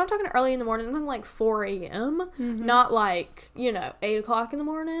 when I'm talking early in the morning, I'm talking like 4 a.m., not like, 8 o'clock in the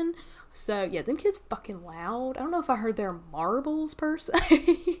morning. So, yeah, them kids fucking loud. I don't know if I heard their marbles, per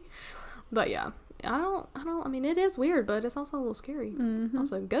se. But, yeah. I mean, it is weird, but it's also a little scary.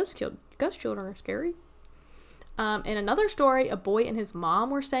 Also, ghost children are scary. In another story, a boy and his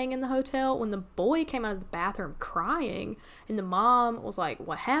mom were staying in the hotel when the boy came out of the bathroom crying, and the mom was like,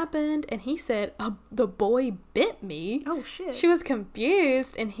 what happened? And he said, the boy bit me. Oh, shit. She was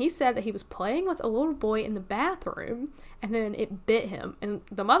confused, and he said that he was playing with a little boy in the bathroom, and then it bit him. And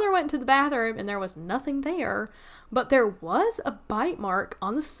the mother went to the bathroom, and there was nothing there, but there was a bite mark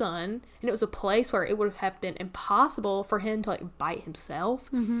on the son, and it was a place where it would have been impossible for him to like bite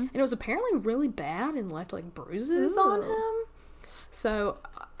himself. And it was apparently really bad and left like bruises on him. So,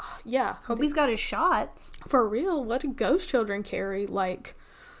 yeah. Hope he's got his shots. For real, what do ghost children carry? Like,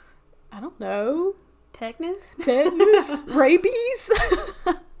 I don't know. Tetanus? Rabies?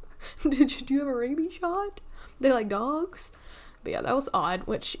 Do you have a rabies shot? They're like dogs. But yeah, that was odd,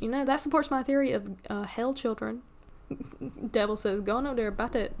 which, that supports my theory of hell children. Devil says, go on over there,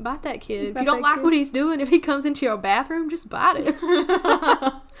 bite that kid. If you don't like what he's doing, if he comes into your bathroom, just bite it.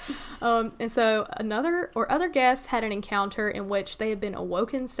 And so other guests had an encounter in which they had been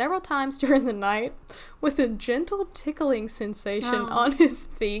awoken several times during the night with a gentle tickling sensation on his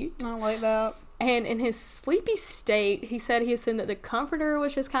feet. I don't like that. And in his sleepy state, he said he assumed that the comforter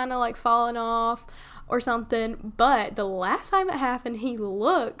was just kind of like falling off or something. But the last time it happened, he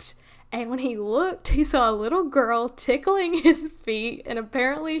looked. And when he looked, he saw a little girl tickling his feet, and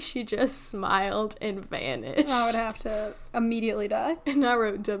apparently she just smiled and vanished. I would have to immediately die. And I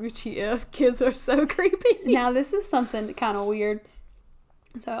wrote, WTF, kids are so creepy. Now, this is something kind of weird.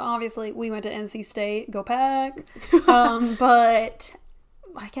 So, obviously, we went to NC State, go Pack. But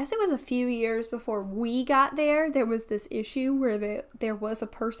I guess it was a few years before we got there. There was this issue where there was a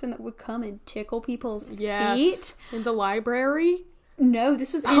person that would come and tickle people's feet. In the library. No,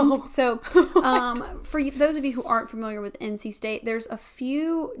 this was for those of you who aren't familiar with NC State, there's a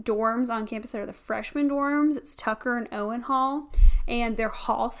few dorms on campus that are the freshman dorms. It's Tucker and Owen Hall, and they're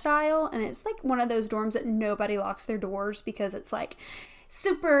hall style, and it's like one of those dorms that nobody locks their doors because it's like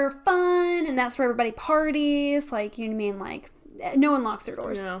super fun, and that's where everybody parties, like, you know what I mean, like no one locks their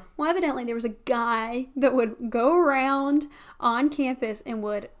doors. No. Well, evidently there was a guy that would go around on campus and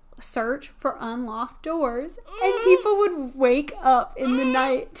would search for unlocked doors, and people would wake up in the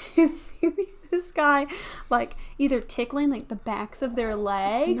night to feel this guy like either tickling like the backs of their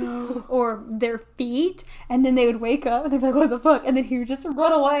legs or their feet, and then they would wake up and they'd be like, what the fuck? And then he would just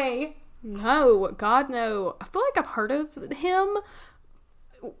run away. No, God, no. I feel like I've heard of him.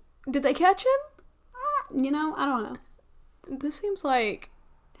 Did they catch him? I don't know. This seems like...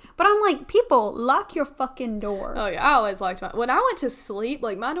 But I'm like, people, lock your fucking door. Oh, yeah, I always locked when I went to sleep,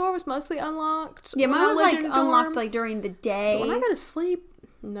 like, my door was mostly unlocked. Yeah, mine was, like, unlocked, like, during the day. But when I go to sleep,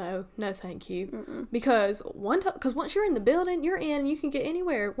 no, thank you. Because once you're in the building, you're in, you can get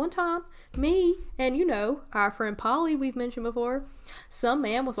anywhere. One time, me and, our friend Polly, we've mentioned before, some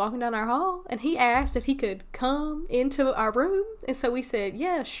man was walking down our hall, and he asked if he could come into our room. And so we said,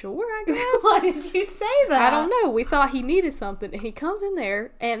 yeah, sure, I guess. Why did you say that? I don't know. We thought he needed something. And he comes in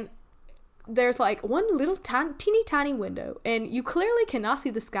there, and there's like one little teeny tiny window, and you clearly cannot see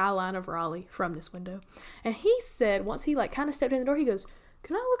the skyline of Raleigh from this window. And he said, once he like kind of stepped in the door, he goes,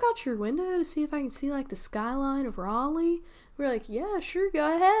 can I look out your window to see if I can see, like, the skyline of Raleigh? We were like, yeah, sure,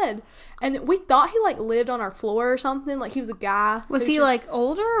 go ahead. And we thought he, like, lived on our floor or something. Like, he was a guy. Was he, like,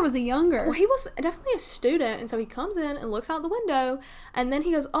 older or was he younger? Well, he was definitely a student. And so he comes in and looks out the window. And then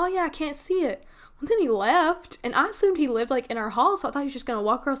he goes, oh, yeah, I can't see it. And then he left. And I assumed he lived, like, in our hall. So I thought he was just going to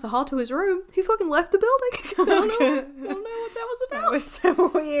walk across the hall to his room. He fucking left the building. I don't know what that was about. That was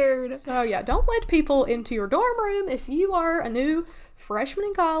so weird. So, yeah, don't let people into your dorm room if you are a new freshman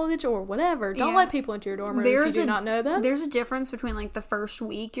in college or whatever. Don't let people into your dorm room if you do not know them. There's a difference between, like, the first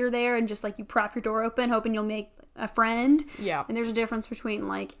week you're there and just, like, you prop your door open hoping you'll make a friend. Yeah. And there's a difference between,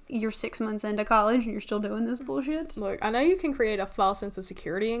 like, you're 6 months into college and you're still doing this bullshit. Look, I know you can create a false sense of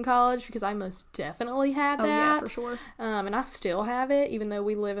security in college because I most definitely had that. Oh, yeah, for sure. And I still have it, even though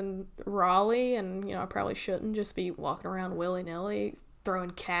we live in Raleigh and, you know, I probably shouldn't just be walking around willy-nilly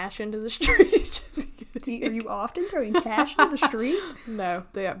throwing cash into the street. Are you often throwing cash into the street? No.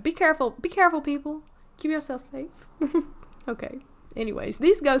 Yeah. Be careful. Be careful, people. Keep yourself safe. Okay. Anyways,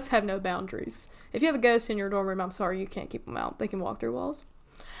 these ghosts have no boundaries. If you have a ghost in your dorm room, I'm sorry, you can't keep them out. They can walk through walls.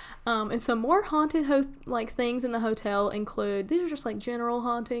 And some more haunted things in the hotel include, these are just like general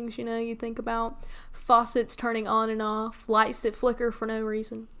hauntings, you know, you think about. Faucets turning on and off, lights that flicker for no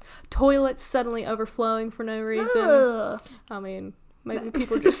reason, toilets suddenly overflowing for no reason. Ugh. I mean, maybe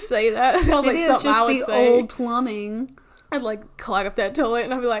people just say that. It sounds like Maybe something it's I would just the say. old plumbing. I'd like clog up that toilet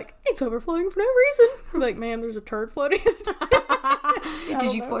and I'd be like, it's overflowing for no reason. I'd be like, man, there's a turd floating in the toilet.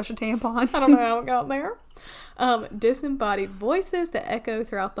 Did you flush a tampon? I don't know how it got there. Disembodied voices that echo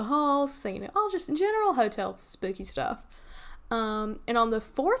throughout the halls, singing all just general hotel spooky stuff. And on the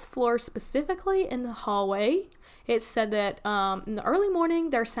 4th floor, specifically in the hallway, it said that in the early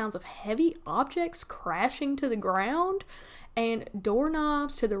morning there are sounds of heavy objects crashing to the ground, and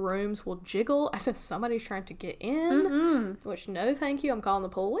doorknobs to the rooms will jiggle as if somebody's trying to get in. Which, no thank you, I'm calling the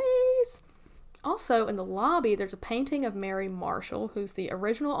police. Also, in the lobby, there's a painting of Mary Marshall, who's the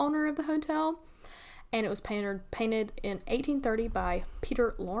original owner of the hotel. And it was painted in 1830 by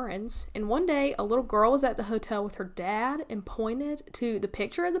Peter Lawrence. And one day, a little girl was at the hotel with her dad and pointed to the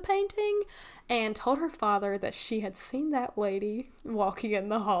picture of the painting and told her father that she had seen that lady walking in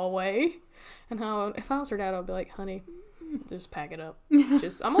the hallway. And if I was her dad, I'd be like, honey, just pack it up. I'm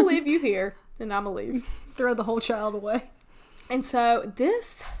gonna leave you here, and I'm gonna leave. Throw the whole child away. And so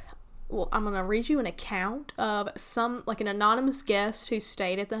I'm gonna read you an account of an anonymous guest who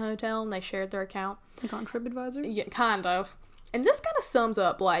stayed at the hotel, and they shared their account. Like on TripAdvisor? Yeah, kind of. And this kind of sums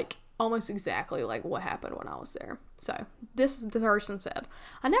up, like, almost exactly, like, what happened when I was there. So, the person said,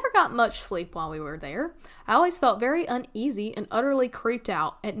 I never got much sleep while we were there. I always felt very uneasy and utterly creeped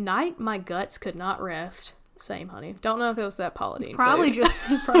out. At night, my guts could not rest. Same, honey. Don't know if it was that Polynesian Probably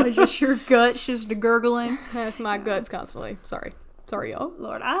just your guts just gurgling. That's my guts constantly. Sorry, y'all.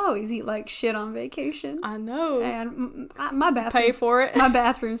 Lord, I always eat like shit on vacation. I know. And my bathroom Pay for it. My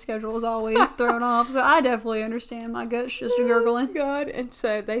bathroom schedule is always thrown off, so I definitely understand my guts just gurgling. Oh, God. And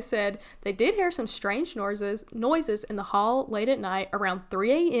so they said they did hear some strange noises in the hall late at night around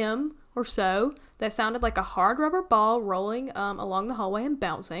 3 a.m. or so that sounded like a hard rubber ball rolling along the hallway and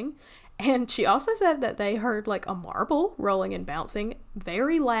bouncing. And she also said that they heard like a marble rolling and bouncing,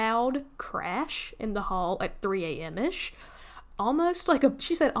 very loud crash in the hall at 3 a.m.-ish. Almost like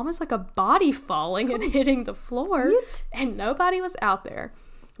a body falling and hitting the floor. What? And nobody was out there.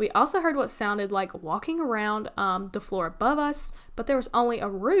 We also heard what sounded like walking around the floor above us, but there was only a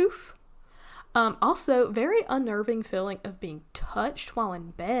roof. Also, very unnerving feeling of being touched while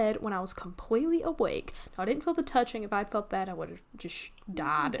in bed when I was completely awake. Now, I didn't feel the touching. If I'd felt that, I would have just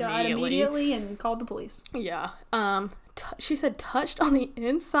died immediately and called the police. Yeah. She said touched on the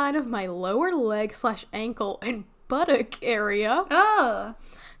inside of my lower leg / ankle and buttock area.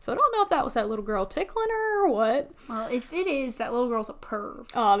 So I don't know if that was that little girl tickling her or what. Well, if it is, that little girl's a perv.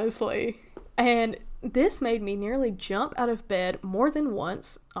 Honestly. And this made me nearly jump out of bed more than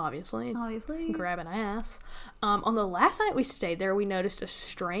once, obviously. Grab an ass. On the last night we stayed there, we noticed a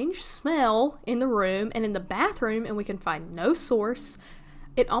strange smell in the room and in the bathroom, and we can find no source.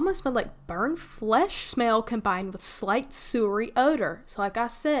 It almost smelled like burned flesh smell combined with slight sewery odor. So like I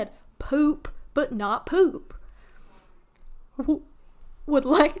said, poop, but not poop. Would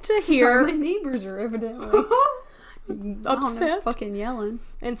like to hear... Sorry, my neighbors are evidently... upset, fucking yelling.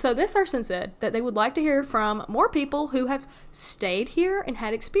 And so this person said that they would like to hear from more people who have stayed here and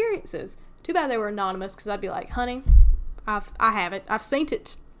had experiences. Too bad they were anonymous, because I'd be like, honey, I have it, I've seen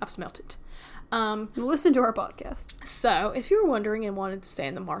it, I've smelt it. Listen to our podcast. So, if you were wondering and wanted to stay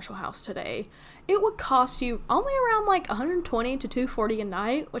in the Marshall House today, it would cost you only around like $120 to $240 a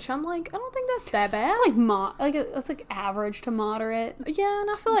night, which I'm like, I don't think that's that bad. It's like average to moderate. Yeah, and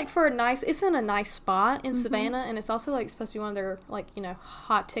I feel like it's in a nice spot in Savannah, and it's also like supposed to be one of their like,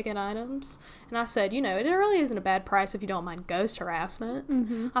 hot ticket items. And I said, it really isn't a bad price if you don't mind ghost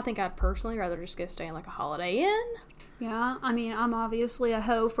harassment. I think I'd personally rather just go stay in like a Holiday Inn. Yeah, I mean, I'm obviously a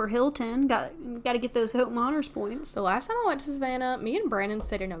hoe for Hilton. Got to get those Hilton Honors points. The last time I went to Savannah, me and Brandon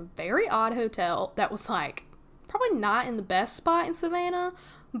stayed in a very odd hotel that was like probably not in the best spot in Savannah,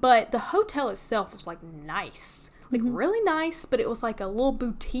 but the hotel itself was like nice. Like really nice, but it was like a little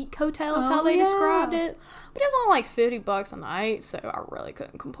boutique hotel is how they described it. But it was only like $50 a night, so I really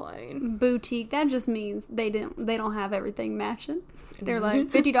couldn't complain. Boutique, that just means they don't have everything matching. They're like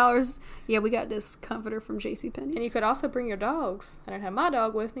 $50. Yeah, we got this comforter from JCPenney's. And you could also bring your dogs. I didn't have my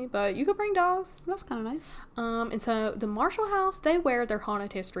dog with me, but you could bring dogs. That's kind of nice. And so the Marshall House, they wear their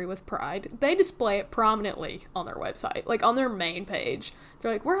haunted history with pride. They display it prominently on their website, like on their main page.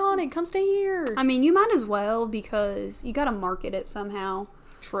 They're like, we're haunted, come stay here. I mean, you might as well, because you got to market it somehow.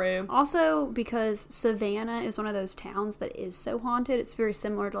 True. Also, because Savannah is one of those towns that is so haunted. It's very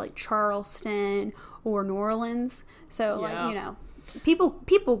similar to like Charleston or New Orleans. So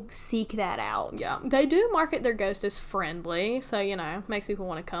people seek that out. Yeah, they do market their ghost as friendly, so makes people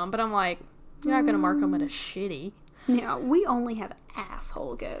want to come. But I'm like, you're not gonna market them as shitty. Yeah, we only have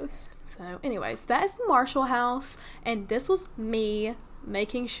asshole ghosts. So, anyways, that is the Marshall House, and this was me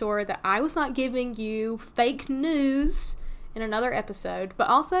making sure that I was not giving you fake news in another episode. But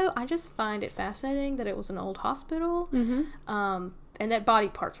also, I just find it fascinating that it was an old hospital, and that body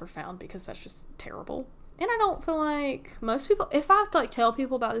parts were found, because that's just terrible. And I don't feel like most people, if I have to like tell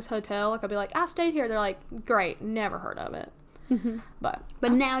people about this hotel, like I'll be like, I stayed here, they're like, great, never heard of it.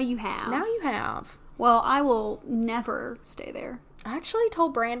 But now you have. Now you have. Well, I will never stay there. I actually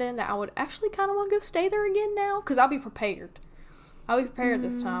told Brandon that I would actually kind of want to go stay there again now, because I'll be prepared. I'll be prepared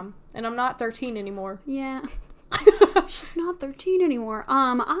this time. And I'm not 13 anymore. Yeah. She's not 13 anymore.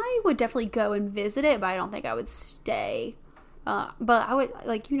 I would definitely go and visit it, but I don't think I would stay. But I would,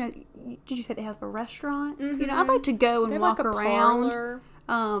 like, did you say they have a restaurant? I'd like to go and walk around. Parlor.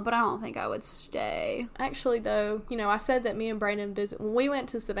 But I don't think I would stay. Actually, though, I said that me and Brandon when we went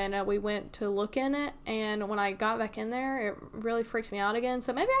to Savannah, we went to look in it, and when I got back in there, it really freaked me out again.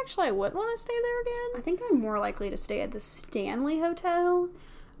 So maybe actually I wouldn't want to stay there again. I think I'm more likely to stay at the Stanley Hotel,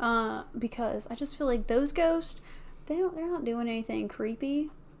 because I just feel like those ghosts, they're not doing anything creepy.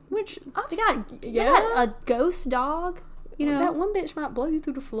 Which they got a ghost dog. That one bitch might blow you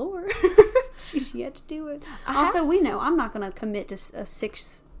through the floor. She's yet to do it. Also, we know I'm not going to commit to a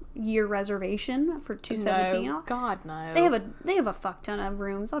 6-year reservation for $217. No, God, no. They have a fuck ton of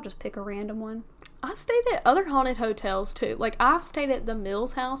rooms. I'll just pick a random one. I've stayed at other haunted hotels too. Like, I've stayed at the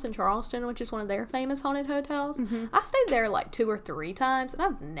Mills House in Charleston, which is one of their famous haunted hotels. I've stayed there like 2 or 3 times, and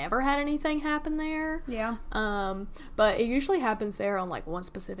I've never had anything happen there. Yeah. But it usually happens there on like one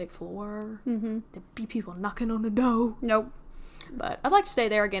specific floor. There'd be people knocking on the door. Nope. But I'd like to stay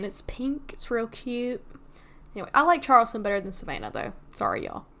there again. It's pink. It's real cute. Anyway, I like Charleston better than Savannah, though. Sorry,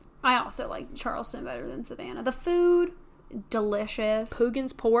 y'all. I also like Charleston better than Savannah. The food, delicious.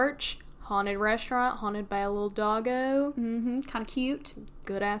 Poogan's Porch, haunted restaurant, haunted by a little doggo. Kind of cute.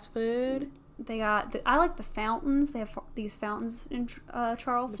 Good ass food. They got. I like the fountains. They have these fountains in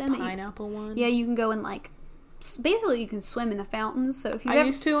Charleston. The pineapple one. Yeah, you can go and like. Basically, you can swim in the fountains. So if I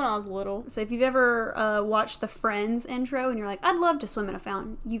used to when I was little. So if you've ever watched the Friends intro and you're like, I'd love to swim in a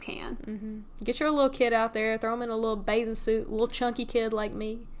fountain, you can. Get your little kid out there, throw him in a little bathing suit, a little chunky kid like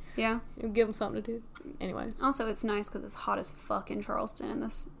me. Yeah. Give him something to do. Anyways. Also, it's nice because it's hot as fuck in Charleston in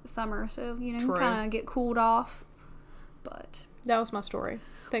the summer, so you True. kind of get cooled off. But that was my story.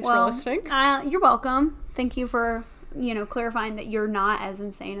 Thanks for listening. You're welcome. Thank you for clarifying that you're not as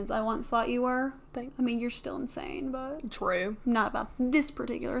insane as I once thought you were. Thanks. I mean, you're still insane, but True. Not about this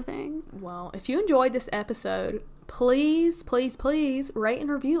particular thing. Well, if you enjoyed this episode, please, please, please rate and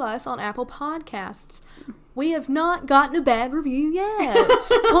review us on Apple Podcasts. We have not gotten a bad review yet.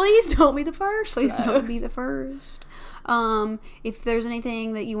 Please don't be the first. Please don't be the first. If there's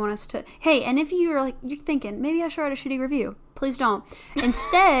anything that you want us to... Hey, and if you're thinking, maybe I should write a shitty review. Please don't.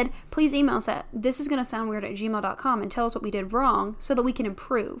 Instead, please email us at thisisgonnasoundweird@gmail.com and tell us what we did wrong so that we can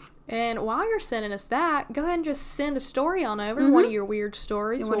improve. And while you're sending us that, go ahead and just send a story on over, one of your weird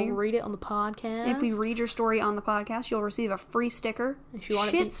stories. We'll read it on the podcast. If we read your story on the podcast, you'll receive a free sticker. If you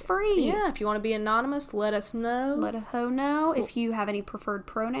want Shit's free. Yeah, if you want to be anonymous, let us know. Let a hoe know. If you have any preferred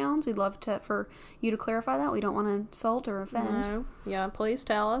pronouns, we'd love for you to clarify that. We don't want to insult or offend. No. Yeah, please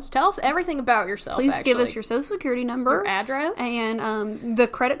tell us. Tell us everything about yourself, Please give us your social security number. Your address. And the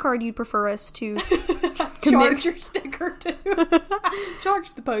credit card you'd prefer us to charge your sticker to.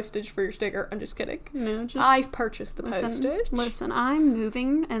 Charge the postage for your sticker. I'm just kidding. No, just I've purchased the postage. Listen, I'm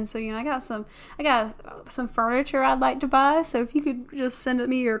moving, and so I got some furniture I'd like to buy. So if you could just send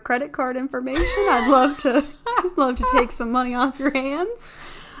me your credit card information, I'd love to take some money off your hands.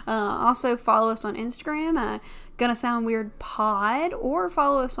 Also, follow us on Instagram at Gonna Sound Weird Pod, or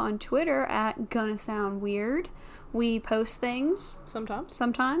follow us on Twitter at Gonna Sound Weird. We post things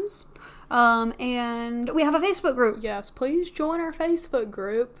sometimes. And we have a Facebook group. Yes, please join our Facebook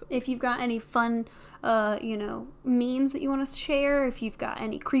group. If you've got any fun, memes that you want to share, if you've got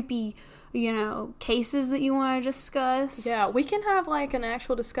any creepy, cases that you want to discuss. Yeah, we can have an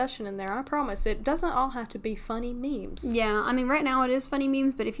actual discussion in there. I promise. It doesn't all have to be funny memes. Yeah, I mean, right now it is funny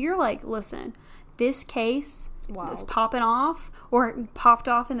memes, but if you're listen, this case is popping off, or it popped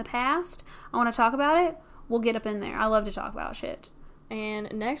off in the past, I want to talk about it, we'll get up in there. I love to talk about shit.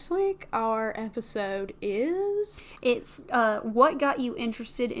 And next week, our episode is... It's what got you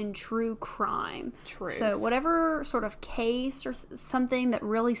interested in true crime. Truth. So whatever sort of case or something that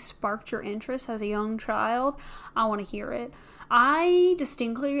really sparked your interest as a young child, I want to hear it. I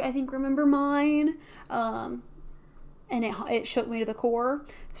distinctly, I think, remember mine. And it shook me to the core.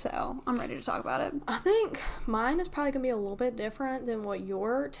 So I'm ready to talk about it. I think mine is probably going to be a little bit different than what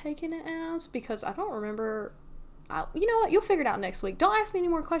you're taking it as, because I don't remember... you know what? You'll figure it out next week. Don't ask me any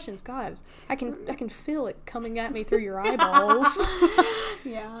more questions. God, I can feel it coming at me through your eyeballs.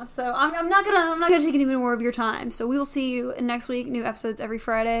 Yeah. So I'm not gonna take any more of your time. So we will see you next week. New episodes every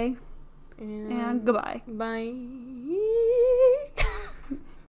Friday. And goodbye. Bye.